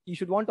 but you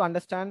should want to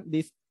understand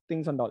these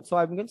things and all. So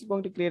I'm just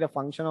going to create a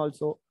function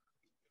also.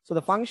 So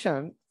the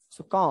function,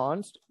 so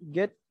const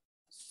get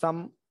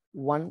sum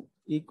one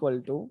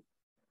equal to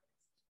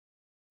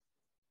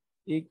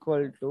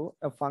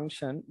a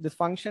function. This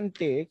function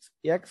takes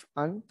x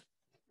and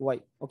y.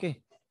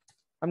 Okay,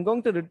 I'm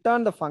going to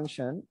return the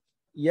function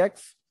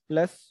x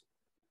plus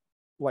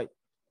y.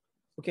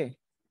 Okay,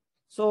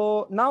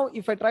 so now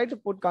if I try to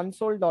put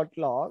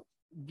console.log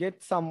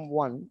get sum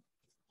 1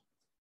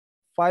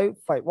 5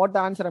 5, what the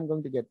answer I'm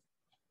going to get?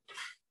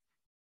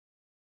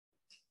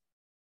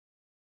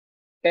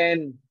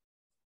 10.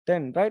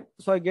 10, right?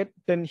 So I get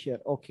 10 here.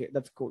 Okay,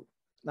 that's cool.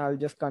 Now I'll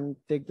just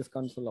take this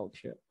console out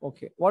here.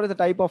 Okay, what is the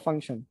type of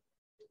function?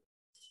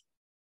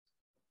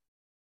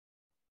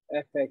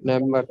 FX.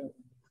 Number.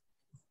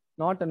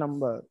 Not a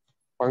number.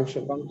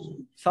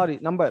 Function. Sorry,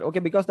 number. Okay,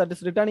 because that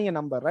is returning a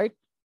number, right?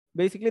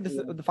 Basically, this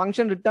Yeah. the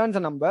function returns a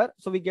number,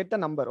 so we get the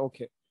number.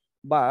 Okay,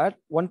 but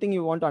one thing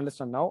you want to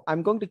understand now,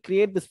 I'm going to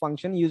create this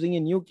function using a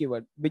new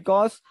keyword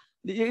because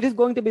it is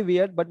going to be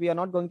weird, but we are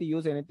not going to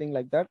use anything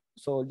like that.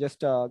 So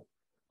just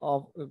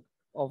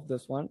of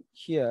this one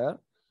here,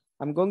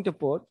 I'm going to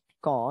put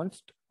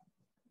const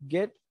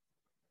get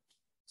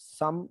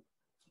sum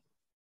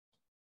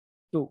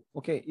 2,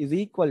 okay, is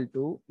equal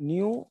to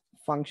new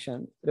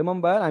function.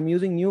 Remember, I'm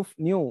using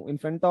new in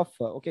front of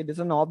okay, this is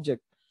an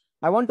object.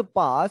 I want to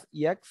pass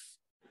x.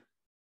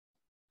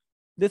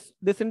 This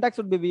syntax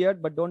would be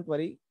weird, but don't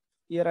worry.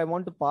 Here I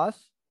want to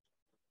pass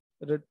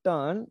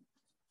return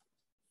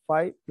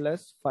 5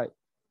 plus 5.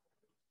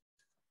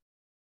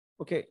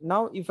 Okay,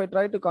 now if I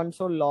try to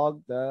console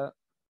log the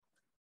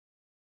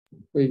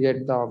We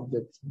get the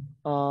object.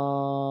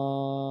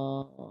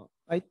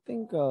 I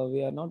think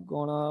we are not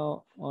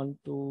gonna on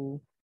to,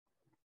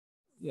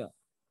 yeah,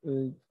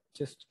 we'll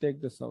just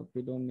take this out.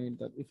 We don't need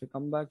that. If I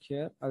come back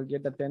here, I'll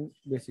get the 10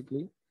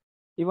 basically,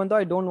 even though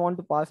I don't want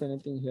to pass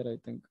anything here. I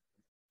think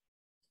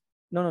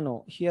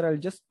no, here I'll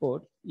just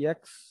put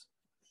x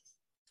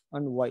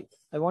and y.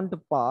 I want to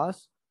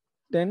pass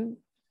 10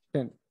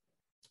 10.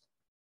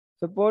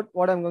 Support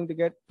what I'm going to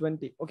get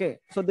 20. Okay,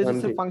 so this is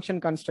a 20. function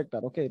constructor.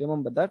 Okay,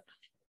 remember that.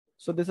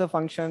 So this is a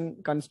function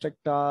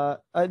constructor.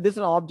 This is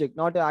an object,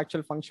 not an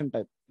actual function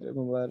type.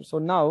 Remember. So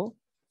now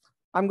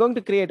I'm going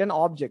to create an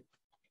object.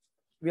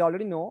 We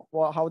already know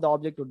how the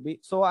object would be.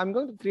 So I'm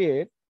going to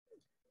create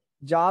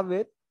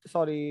Javed.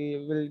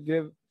 Sorry, we'll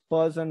give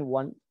person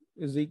 1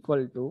 is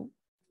equal to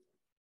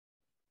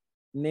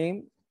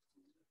name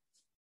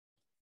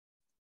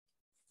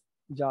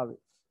Javed.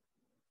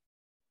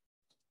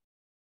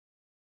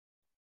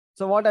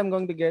 So what I'm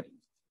going to get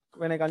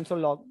when I console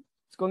log,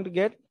 it's going to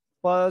get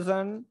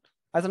person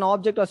as an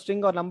object or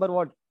string or number.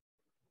 What?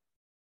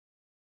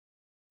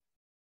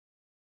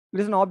 It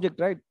is an object,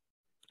 right?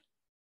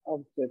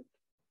 Object.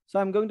 So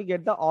I'm going to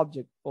get the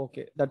object.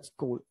 Okay, that's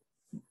cool.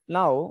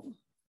 Now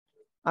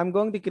I'm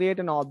going to create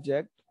an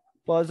object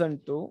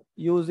person2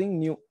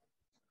 using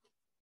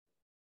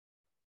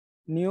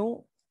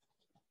new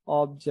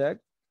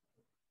object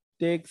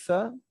takes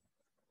a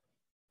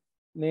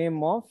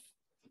name of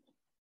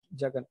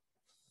Jagan.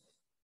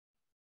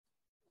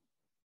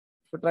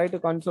 So try to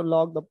console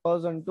log the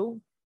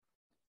person2,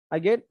 I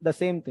get the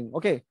same thing.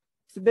 Okay,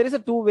 so there is a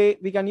two-way.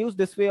 We can use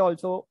this way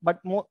also, but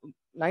more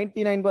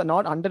 99, but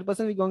not 100%.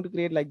 We're going to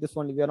create like this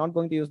only. We are not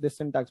going to use this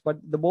syntax, but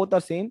the both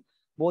are same.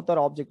 Both are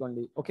object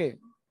only. Okay.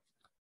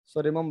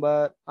 So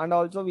remember, and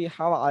also we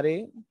have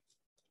array.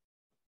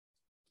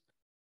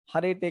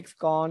 Array takes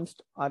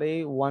const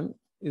array 1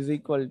 is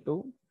equal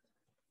to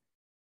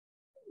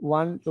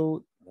 1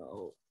 2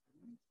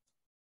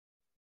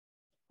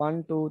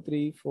 1 2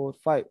 3 4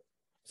 5.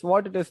 So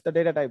what it is, the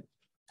data type?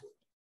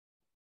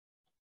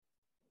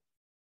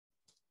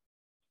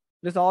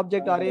 This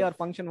object array or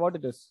function, what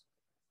it is?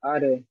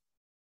 Array.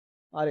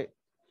 Array.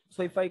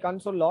 So if I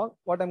console log,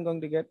 what I'm going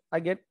to get? I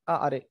get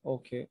a array.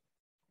 Okay.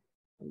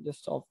 I'll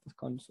just off this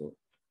console.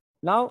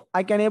 Now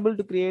I can able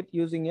to create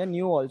using a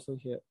new also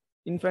here.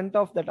 In front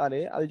of that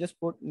array, I'll just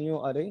put new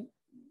array,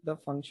 the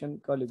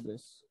function curly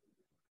brace.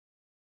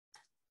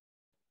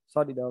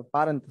 Sorry, the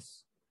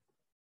parenthesis.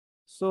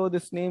 So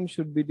this name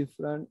should be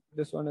different.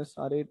 This one is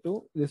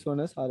array2. This one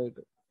is array2.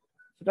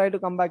 So try to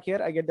come back here.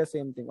 I get the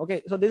same thing.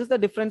 Okay. So this is the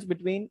difference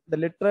between the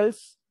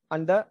literals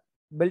and the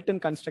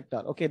built-in constructor.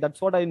 Okay. That's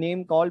what I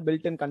name called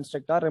built-in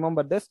constructor.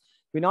 Remember this.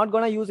 We're not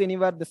going to use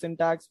anywhere the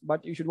syntax,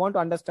 but you should want to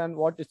understand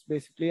what it's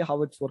basically,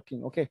 how it's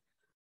working. Okay.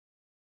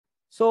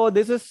 So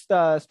this is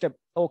the step.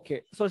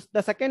 Okay. So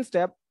the second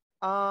step,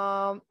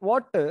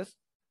 what is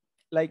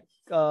like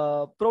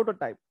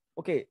prototype?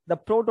 Okay, the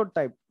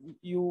prototype,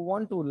 you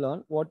want to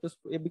learn what is,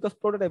 because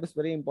prototype is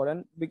very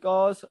important,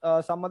 because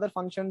some other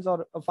functions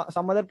or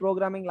some other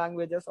programming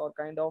languages are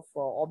kind of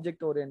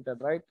object oriented,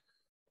 right?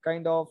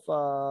 Kind of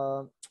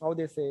how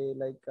they say,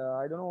 like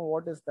I don't know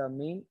what is the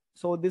mean.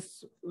 So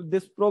this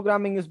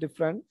programming is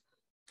different.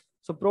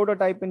 So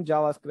prototype in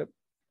JavaScript,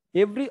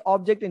 every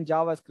object in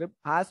JavaScript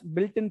has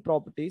built-in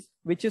properties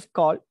which is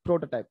called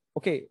prototype.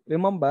 Okay,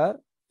 remember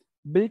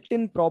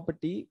built-in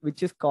property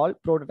which is called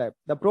prototype.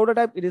 The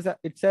prototype, it is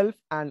itself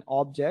an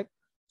object.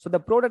 So the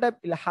prototype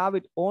will have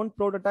its own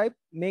prototype,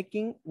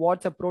 making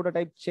what's a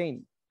prototype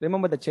chain.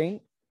 Remember the chain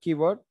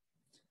keyword.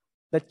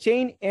 The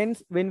chain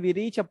ends when we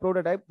reach a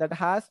prototype that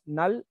has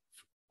null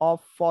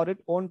of for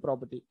its own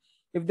property.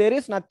 If there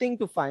is nothing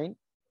to find,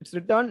 it's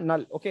returned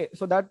null. Okay,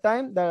 so that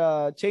time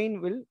the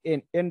chain will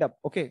end up.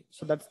 Okay,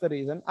 so that's the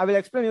reason. I will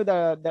explain you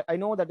that I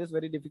know that is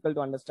very difficult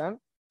to understand.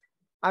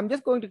 I'm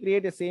just going to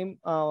create a same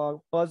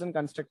person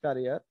constructor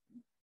here.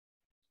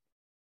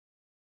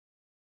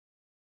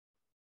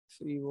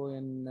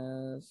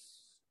 CONSTRUCTOR.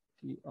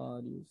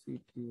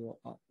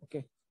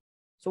 Okay.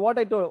 So what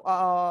I told,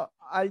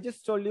 I'll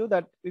just told you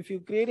that if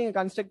you're creating a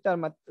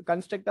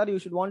constructor, you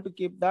should want to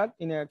keep that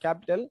in a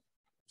capital.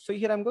 So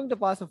here I'm going to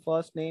pass a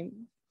first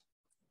name,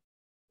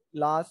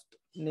 last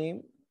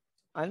name,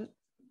 and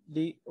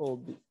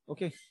DOB.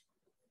 Okay.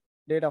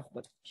 Date of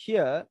birth.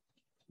 Here,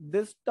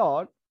 this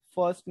dot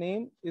first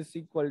name is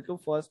equal to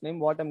first name,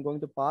 what I'm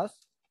going to pass.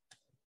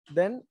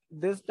 Then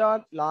this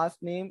dot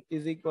last name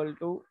is equal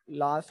to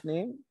last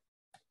name.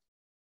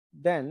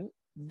 Then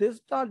this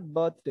dot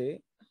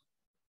birthday,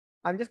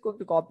 I'm just going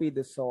to copy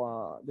this.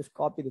 So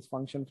copy this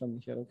function from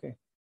here. Okay.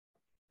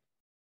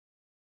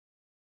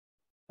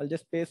 I'll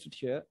just paste it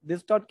here.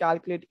 This dot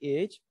calculate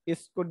age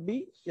could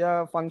be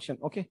a function.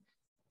 Okay.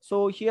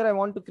 So here I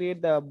want to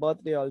create the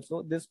birthday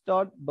also. This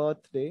dot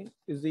birthday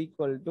is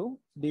equal to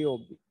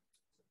DOB.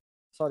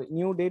 Sorry,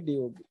 new date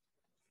DOB.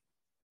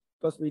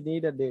 Because we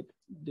need a date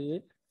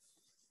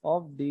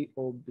of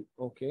DOB.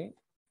 Okay.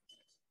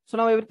 So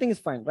now everything is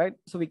fine, right?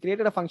 So we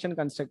created a function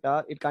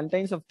constructor. It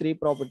contains of 3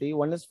 property.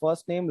 One is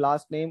first name,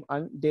 last name,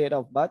 and date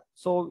of birth.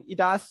 So it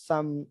has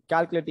some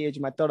calculate age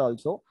method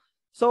also.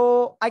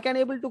 So I can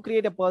able to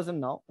create a person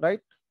now, right?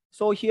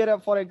 So here,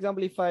 for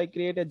example, if I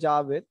create a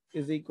Javed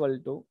is equal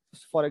to,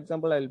 for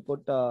example, I'll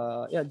put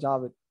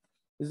Javed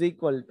is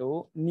equal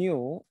to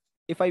new.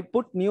 If I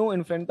put new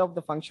in front of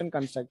the function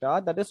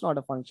constructor, that is not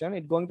a function.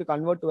 It's going to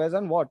convert to as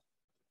an what?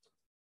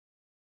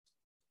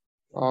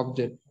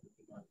 Object.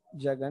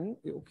 Jagan.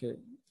 Okay.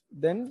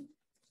 Then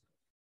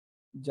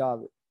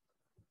Javed.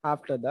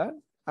 After that,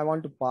 I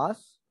want to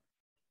pass.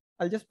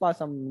 I'll just pass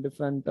some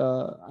different.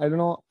 I don't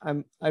know.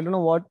 I don't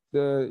know what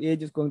the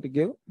age is going to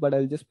give, but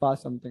I'll just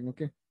pass something.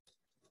 Okay.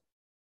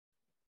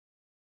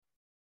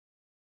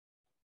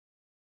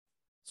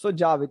 So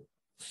Javed.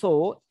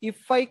 So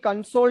if I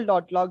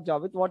console.log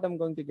Javed, what I'm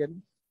going to get?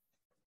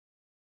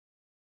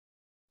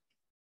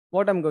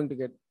 What I'm going to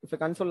get if I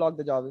console log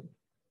the Javed?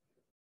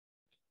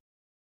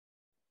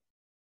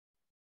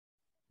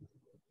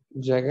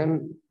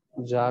 Jagan,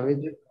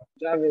 Javed.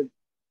 Javed.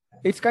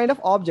 It's kind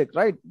of object,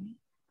 right?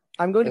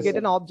 I'm going to Yes, get sir.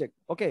 an object.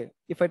 Okay.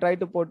 If I try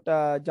to put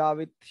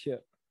Javed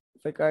here,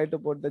 if I try to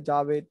put the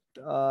Javed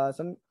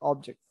some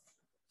object.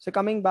 So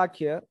coming back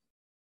here,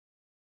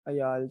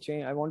 yeah, I'll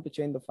change. I want to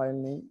change the file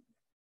name.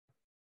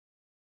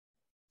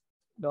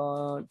 /.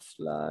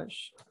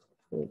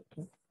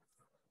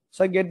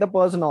 So I get the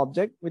person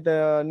object with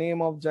the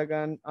name of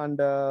Jagan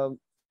and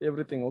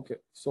everything. Okay.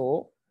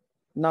 So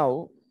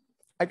now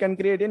I can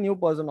create a new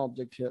person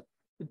object here.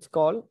 It's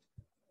called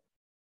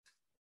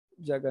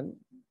Jagan.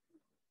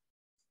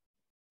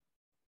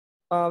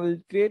 I will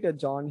create a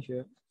John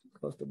here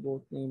because the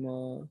both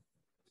name.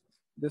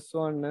 This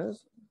one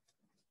is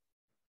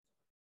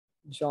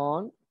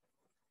John.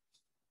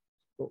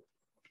 Oh.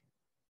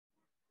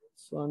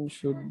 This one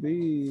should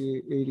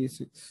be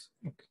 86.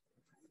 Okay.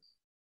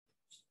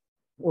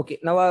 Okay.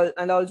 Now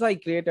and also I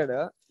created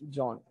a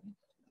John.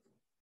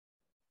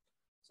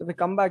 So if we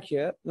come back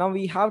here, now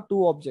we have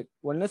 2 objects.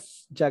 One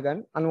is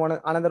Jagan and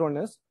another one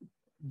is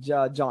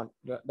John.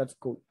 That's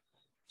cool.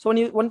 So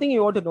one thing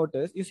you want to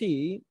notice, you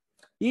see,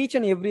 each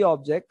and every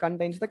object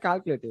contains the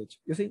calculate age.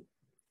 You see,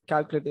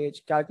 calculate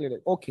age, calculate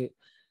age. Okay.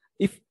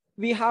 If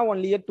we have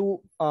only a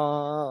 2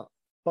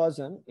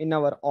 person in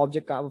our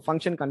object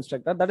function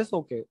constructor, that is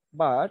okay.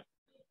 But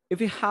if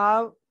we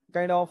have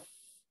kind of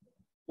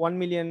 1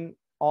 million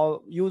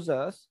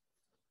users,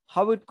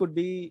 how it could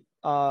be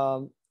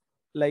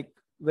like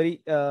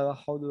very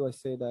how do I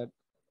say that?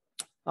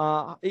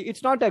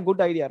 It's not a good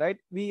idea, right?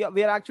 We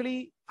are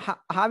actually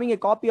having a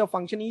copy of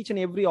function each and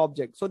every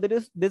object. So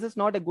this is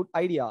not a good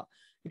idea.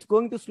 It's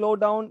going to slow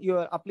down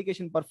your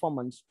application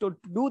performance. To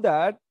do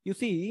that, you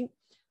see,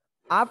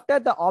 after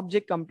the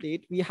object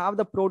complete, we have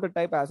the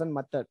prototype as a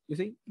method. You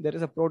see, there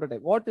is a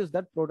prototype. What is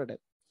that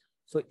prototype?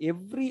 So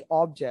every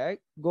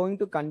object going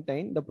to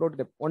contain the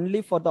prototype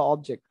only for the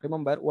object.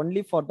 Remember,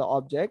 only for the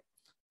object.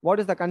 What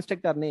is the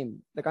constructor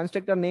name? The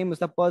constructor name is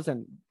the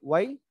person.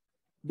 Why?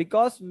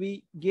 Because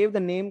we gave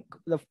the name,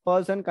 the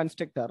person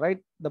constructor,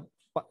 right? The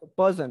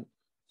person.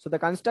 So the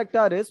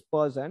constructor is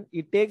person.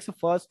 It takes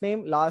first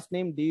name, last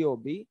name,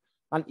 DOB,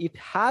 and it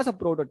has a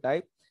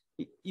prototype.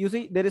 You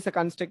see, there is a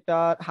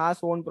constructor, has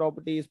own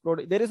properties.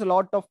 There is a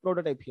lot of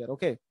prototype here.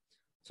 Okay.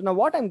 So now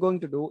what I'm going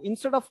to do,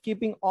 instead of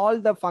keeping all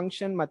the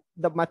function,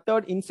 the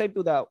method inside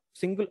to the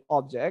single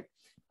object,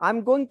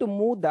 I'm going to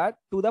move that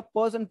to the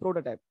person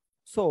prototype.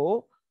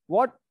 So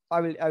what I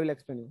will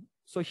explain you.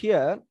 So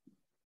here,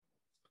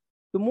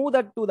 To move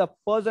that to the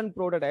person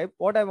prototype,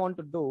 what I want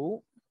to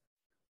do,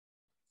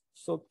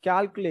 so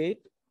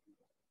calculate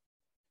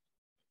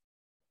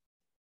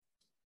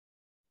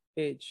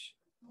age.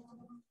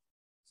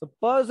 So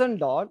person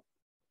dot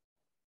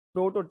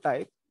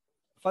prototype.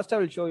 First, I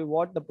will show you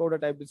what the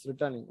prototype is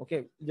returning.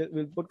 Okay,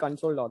 we'll put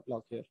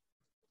console.log here.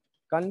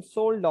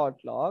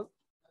 Console.log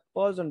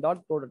person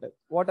dot prototype.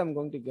 What I'm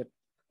going to get.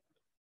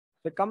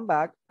 So come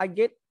back, I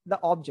get the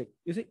object.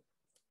 You see,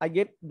 I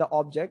get the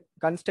object.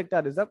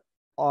 Constructor is a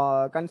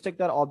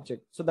constructor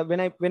object. So the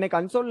when I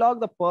console log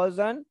the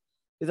person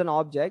is an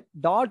object,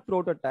 dot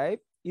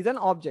prototype is an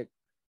object.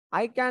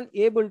 I can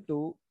able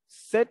to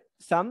set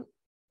some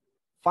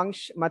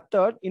function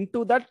method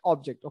into that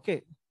object.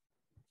 Okay.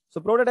 So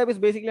prototype is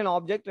basically an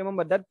object.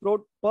 Remember that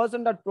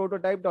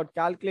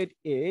person.prototype.calculate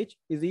age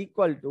is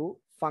equal to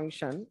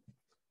function.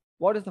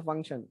 What is the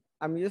function?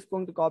 I'm just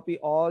going to copy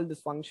all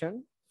this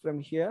function from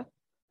here.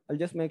 I'll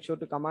just make sure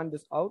to command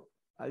this out.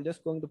 I'll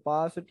just going to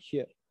pass it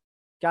here.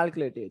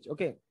 Calculate age.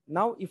 Okay.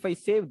 Now if I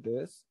save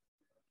this,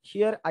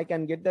 here I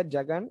can get the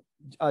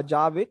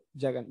Javed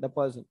Jagan, the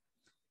person.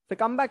 If I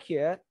come back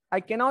here, I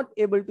cannot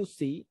able to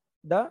see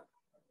the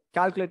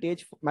calculate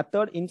age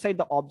method inside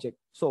the object.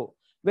 So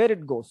where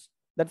it goes?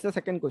 That's the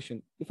second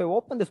question. If I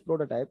open this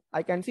prototype,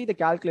 I can see the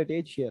calculate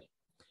age here.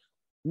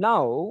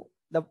 Now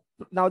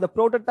the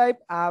prototype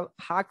have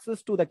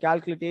access to the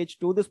calculate age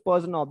to this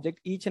person object,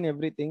 each and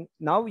everything.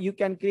 Now you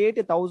can create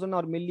 1,000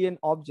 or million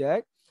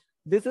object.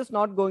 This is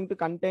not going to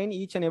contain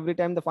each and every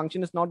time the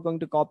function is not going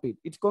to copy.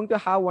 It's going to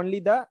have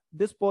only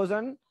this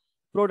person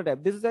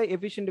prototype. This is an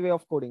efficient way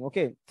of coding.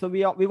 Okay. So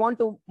we want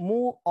to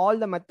move all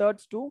the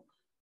methods to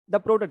the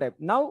prototype.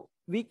 Now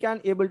we can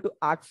able to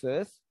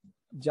access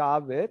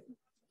Javed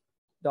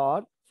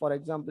dot, for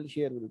example,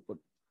 here we will put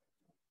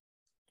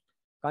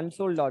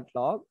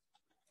console.log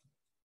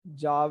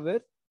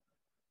Javed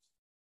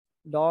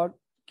dot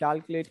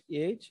calculate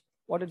age.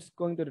 What it's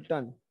going to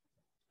return?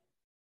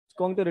 It's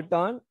going to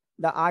return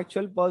the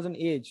actual person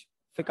age.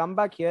 If I come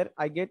back here,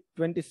 I get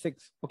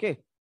 26. Okay.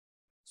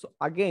 So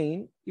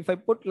again, if I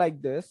put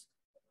like this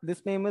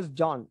name is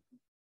John.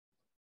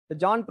 The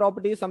John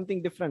property is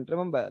something different.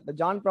 Remember, the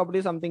John property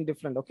is something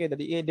different. Okay, the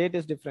date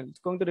is different. It's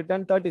going to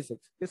return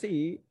 36. You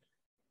see,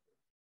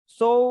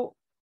 so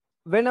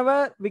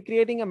whenever we're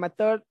creating a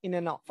method in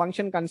a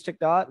function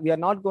constructor, we are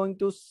not going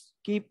to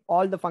keep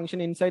all the function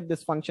inside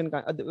this function,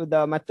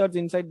 the methods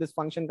inside this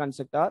function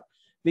constructor.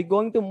 We're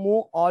going to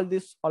move all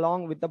this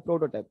along with the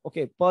prototype.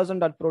 Okay,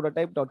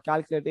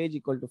 person.prototype.calculate age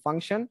equal to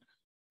function,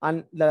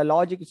 and the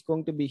logic is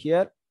going to be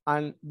here.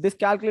 And this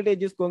calculate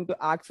age is going to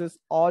access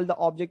all the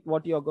object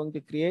what you are going to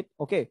create.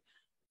 Okay.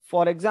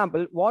 For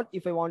example, what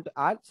if I want to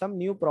add some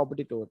new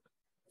property to it?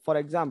 For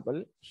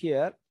example,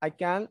 here I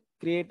can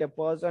create a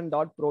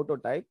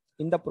person.prototype.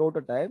 In the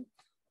prototype,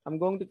 I'm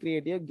going to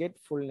create a get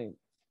full name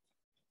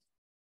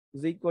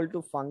is equal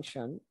to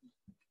function.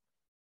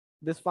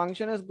 This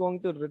function is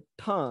going to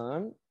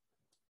return,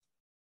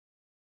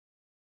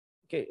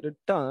 okay,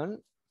 return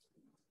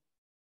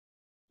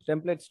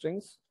template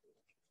strings,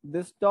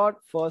 this dot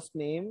first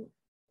name,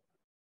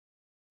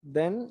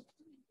 then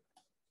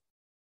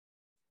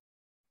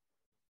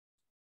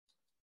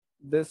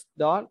this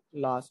dot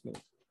last name.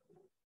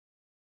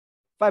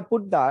 If I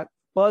put that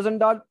person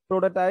dot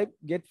prototype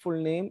get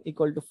full name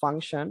equal to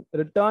function,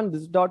 return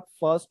this dot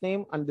first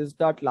name and this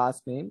dot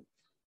last name.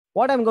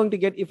 What I'm going to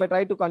get if I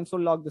try to console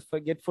log this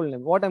for get full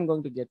name, what I'm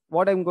going to get?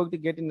 What I'm going to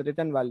get in the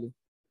return value?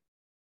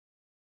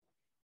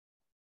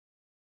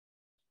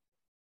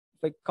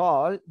 If I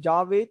call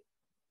Javed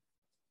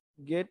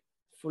get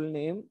full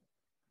name,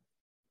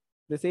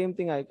 the same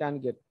thing I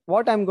can get.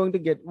 What I'm going to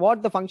get?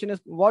 What the function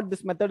is? What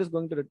this method is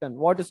going to return?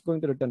 What is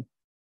going to return?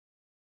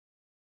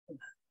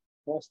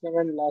 First name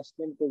and last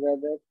name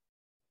together.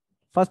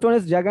 First one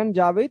is Jagan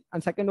Javed,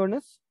 and second one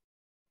is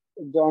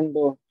John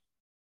Doe.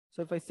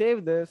 So if I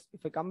save this,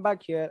 if I come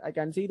back here, I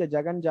can see the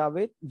Jagan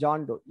Javed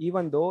John Doe.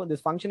 Even though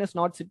this function is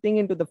not sitting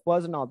into the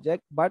person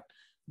object, but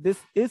this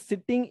is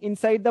sitting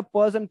inside the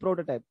person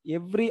prototype.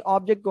 Every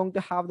object going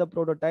to have the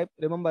prototype.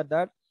 Remember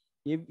that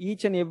if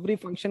each and every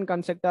function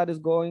constructor is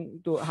going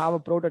to have a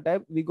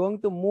prototype, we're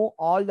going to move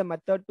all the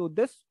method to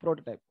this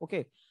prototype.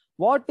 Okay.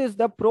 What is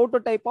the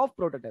prototype of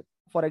prototype?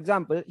 For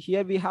example,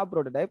 here we have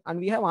prototype and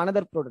we have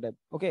another prototype.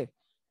 Okay.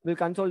 We'll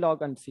console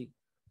log and see.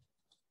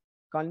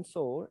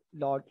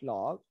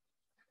 Console.log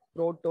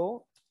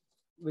proto,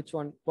 which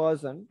one?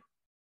 Person,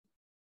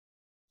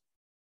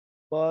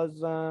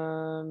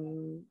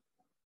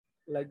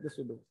 like this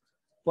we do.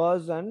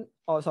 Person,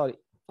 oh sorry,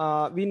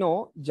 we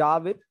know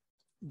Javed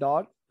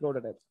dot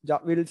prototype.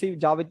 We'll see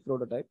Javed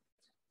prototype.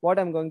 What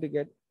I'm going to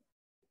get?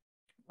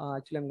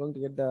 Actually, I'm going to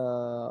get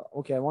the,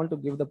 okay, I want to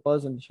give the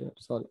person here.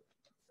 Sorry.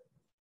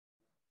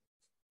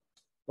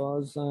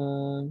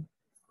 Person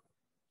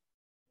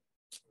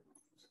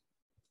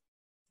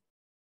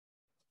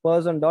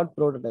dot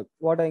prototype.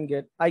 What I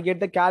get? I get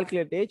the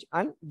calculate age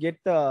and get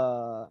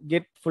the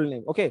get full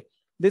name. Okay.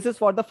 This is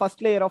for the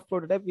first layer of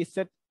prototype. We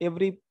set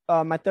every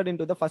method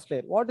into the first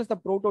layer. What is the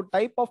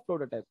prototype of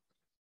prototype?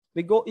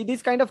 We go, it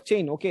is kind of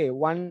chain. Okay,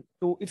 1,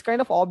 2, it's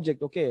kind of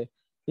object. Okay,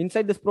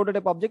 inside this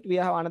prototype object, we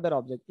have another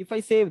object. If I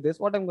save this,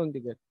 what I'm going to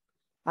get?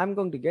 I'm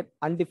going to get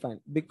undefined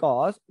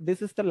because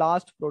this is the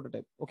last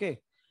prototype. Okay,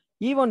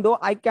 even though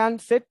I can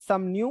set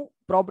some new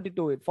property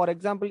to it. For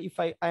example, if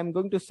I am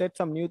going to set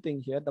some new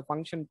thing here, the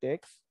function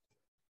takes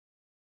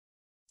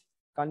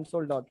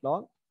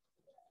console.log.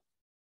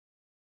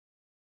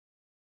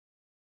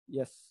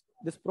 Yes,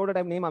 this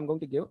prototype name I'm going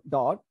to give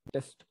dot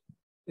test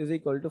is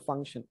equal to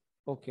function.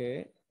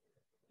 Okay,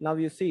 now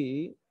you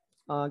see,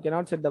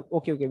 cannot set the,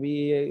 okay,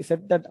 we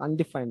set that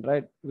undefined,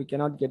 right? We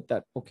cannot get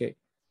that. Okay,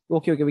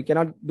 we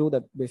cannot do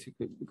that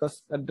basically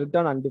because that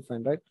return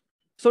undefined, right?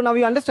 So now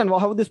you understand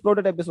how this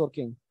prototype is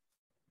working.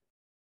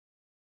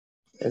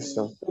 Yes,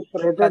 sir. So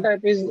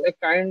prototype is a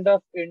kind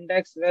of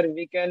index where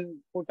we can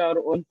put our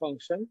own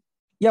function.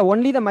 Yeah,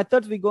 only the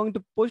methods we're going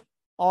to push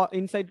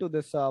inside to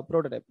this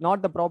prototype,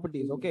 not the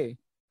properties. Okay,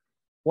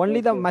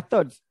 only the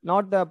methods,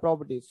 not the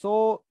properties.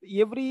 So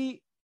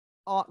every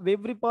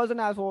person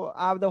has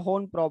have the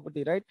own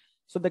property, right?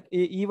 So the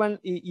even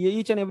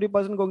each and every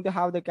person going to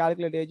have the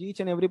calculate age, each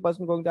and every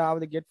person going to have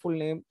the get full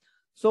name.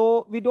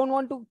 So we don't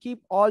want to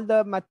keep all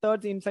the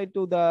methods inside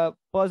to the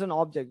person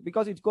object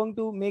because it's going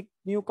to make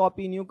new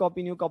copy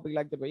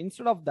like that way.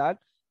 Instead of that,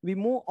 we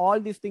move all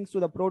these things to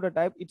the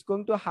prototype. It's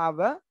going to have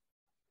a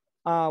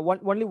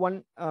only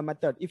one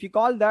method. If you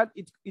call that,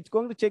 it's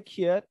going to check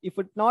here. If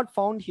it's not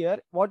found here,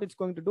 what it's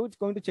going to do, it's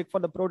going to check for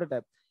the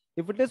prototype.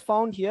 If it is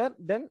found here,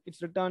 then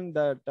it's returned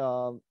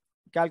that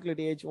calculate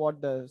age, what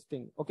the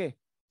thing. Okay,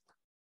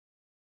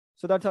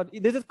 so that's how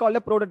this is called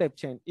a prototype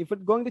chain. If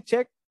it's going to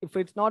check, if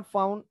it's not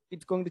found,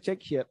 it's going to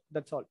check here.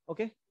 That's all.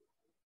 Okay,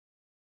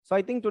 so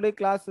I think today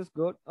class is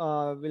good.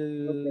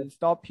 We'll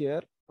stop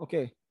here.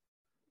 Okay,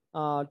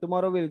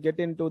 tomorrow we'll get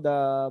into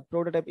the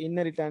prototype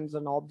inheritance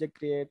and object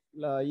create,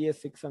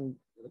 ES6 and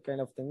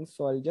kind of things.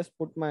 So I'll just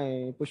push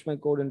my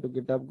code into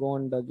GitHub, go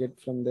and get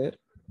from there.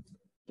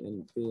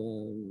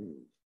 npm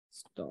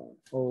start.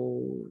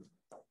 Oh,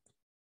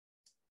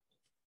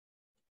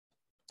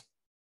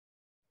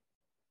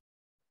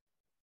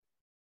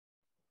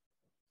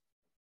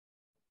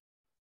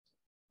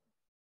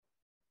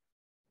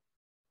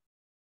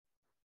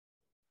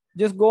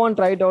 just go and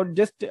try it out.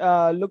 Just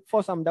look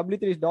for some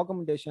W3's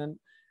documentation,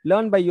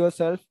 learn by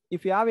yourself.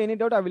 If you have any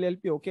doubt, I will help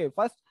you. Okay,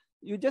 first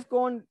you just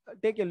go and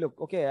take a look.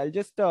 Okay, I'll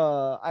just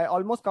I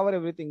almost cover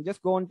everything.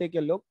 Just go and take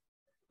a look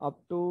up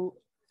to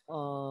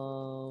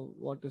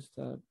what is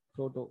that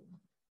proto.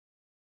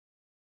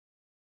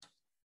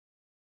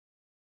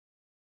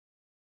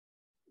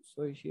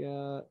 So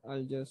here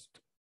I'll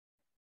just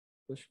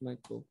push my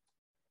code.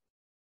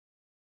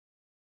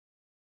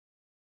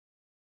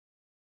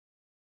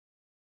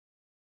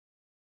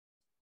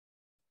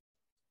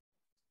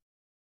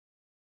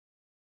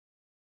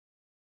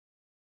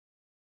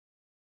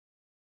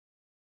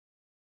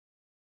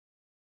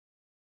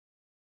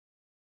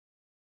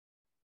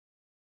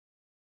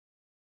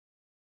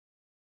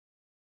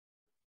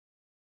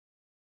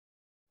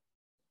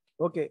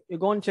 Okay, you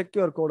go and check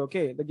your code.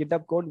 Okay, the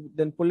GitHub code,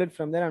 then pull it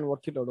from there and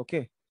work it out.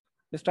 Okay,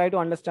 just try to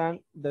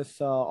understand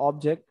this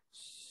object.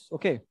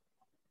 Okay.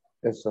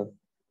 Yes, sir.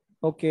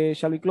 Okay,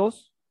 shall we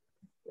close?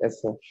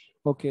 Yes, sir.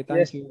 Okay,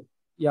 thank you.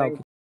 Yeah.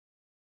 Okay.